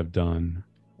that you have done,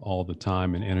 all the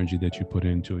time and energy that you put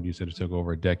into it. You said it took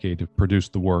over a decade to produce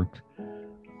the work.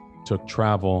 Took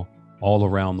travel all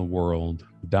around the world,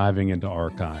 diving into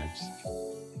archives.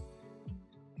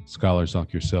 Scholars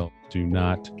like yourself do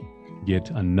not get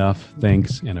enough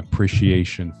thanks and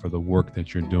appreciation for the work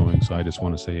that you're doing. So I just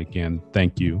want to say again,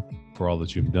 thank you for all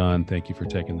that you've done. Thank you for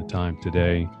taking the time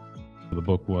today. The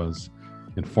book was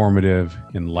informative,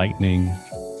 enlightening,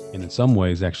 and in some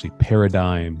ways actually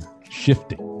paradigm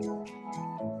shifting.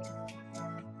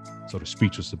 Sort of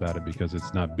speechless about it because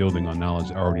it's not building on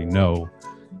knowledge I already know.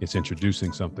 It's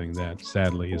introducing something that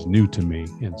sadly is new to me.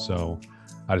 And so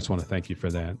I just want to thank you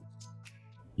for that.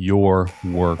 Your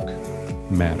work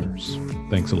matters.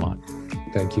 Thanks a lot.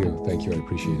 Thank you. Thank you. I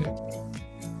appreciate it.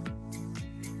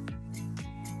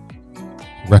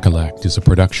 Recollect is a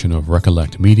production of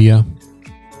Recollect Media.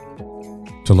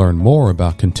 To learn more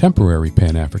about contemporary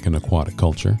Pan-African aquatic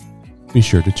culture, be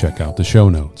sure to check out the show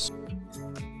notes.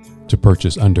 To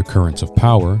purchase Undercurrents of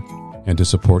Power and to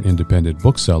support independent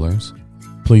booksellers,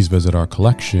 please visit our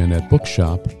collection at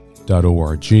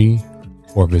bookshop.org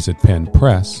or visit Penn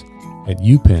Press at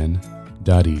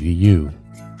upenn.edu.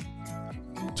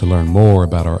 To learn more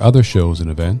about our other shows and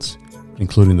events,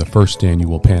 including the first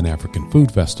annual Pan-African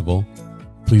Food Festival,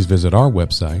 please visit our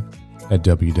website at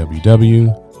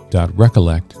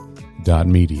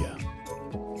www.recollect.media.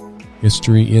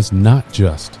 History is not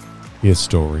just his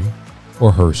story,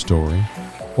 or her story,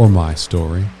 or my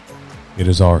story. It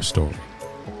is our story.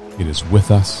 It is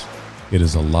with us, it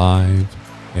is alive,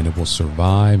 and it will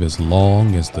survive as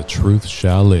long as the truth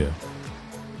shall live.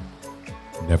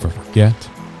 Never forget,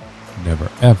 never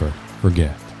ever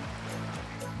forget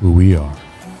who we are.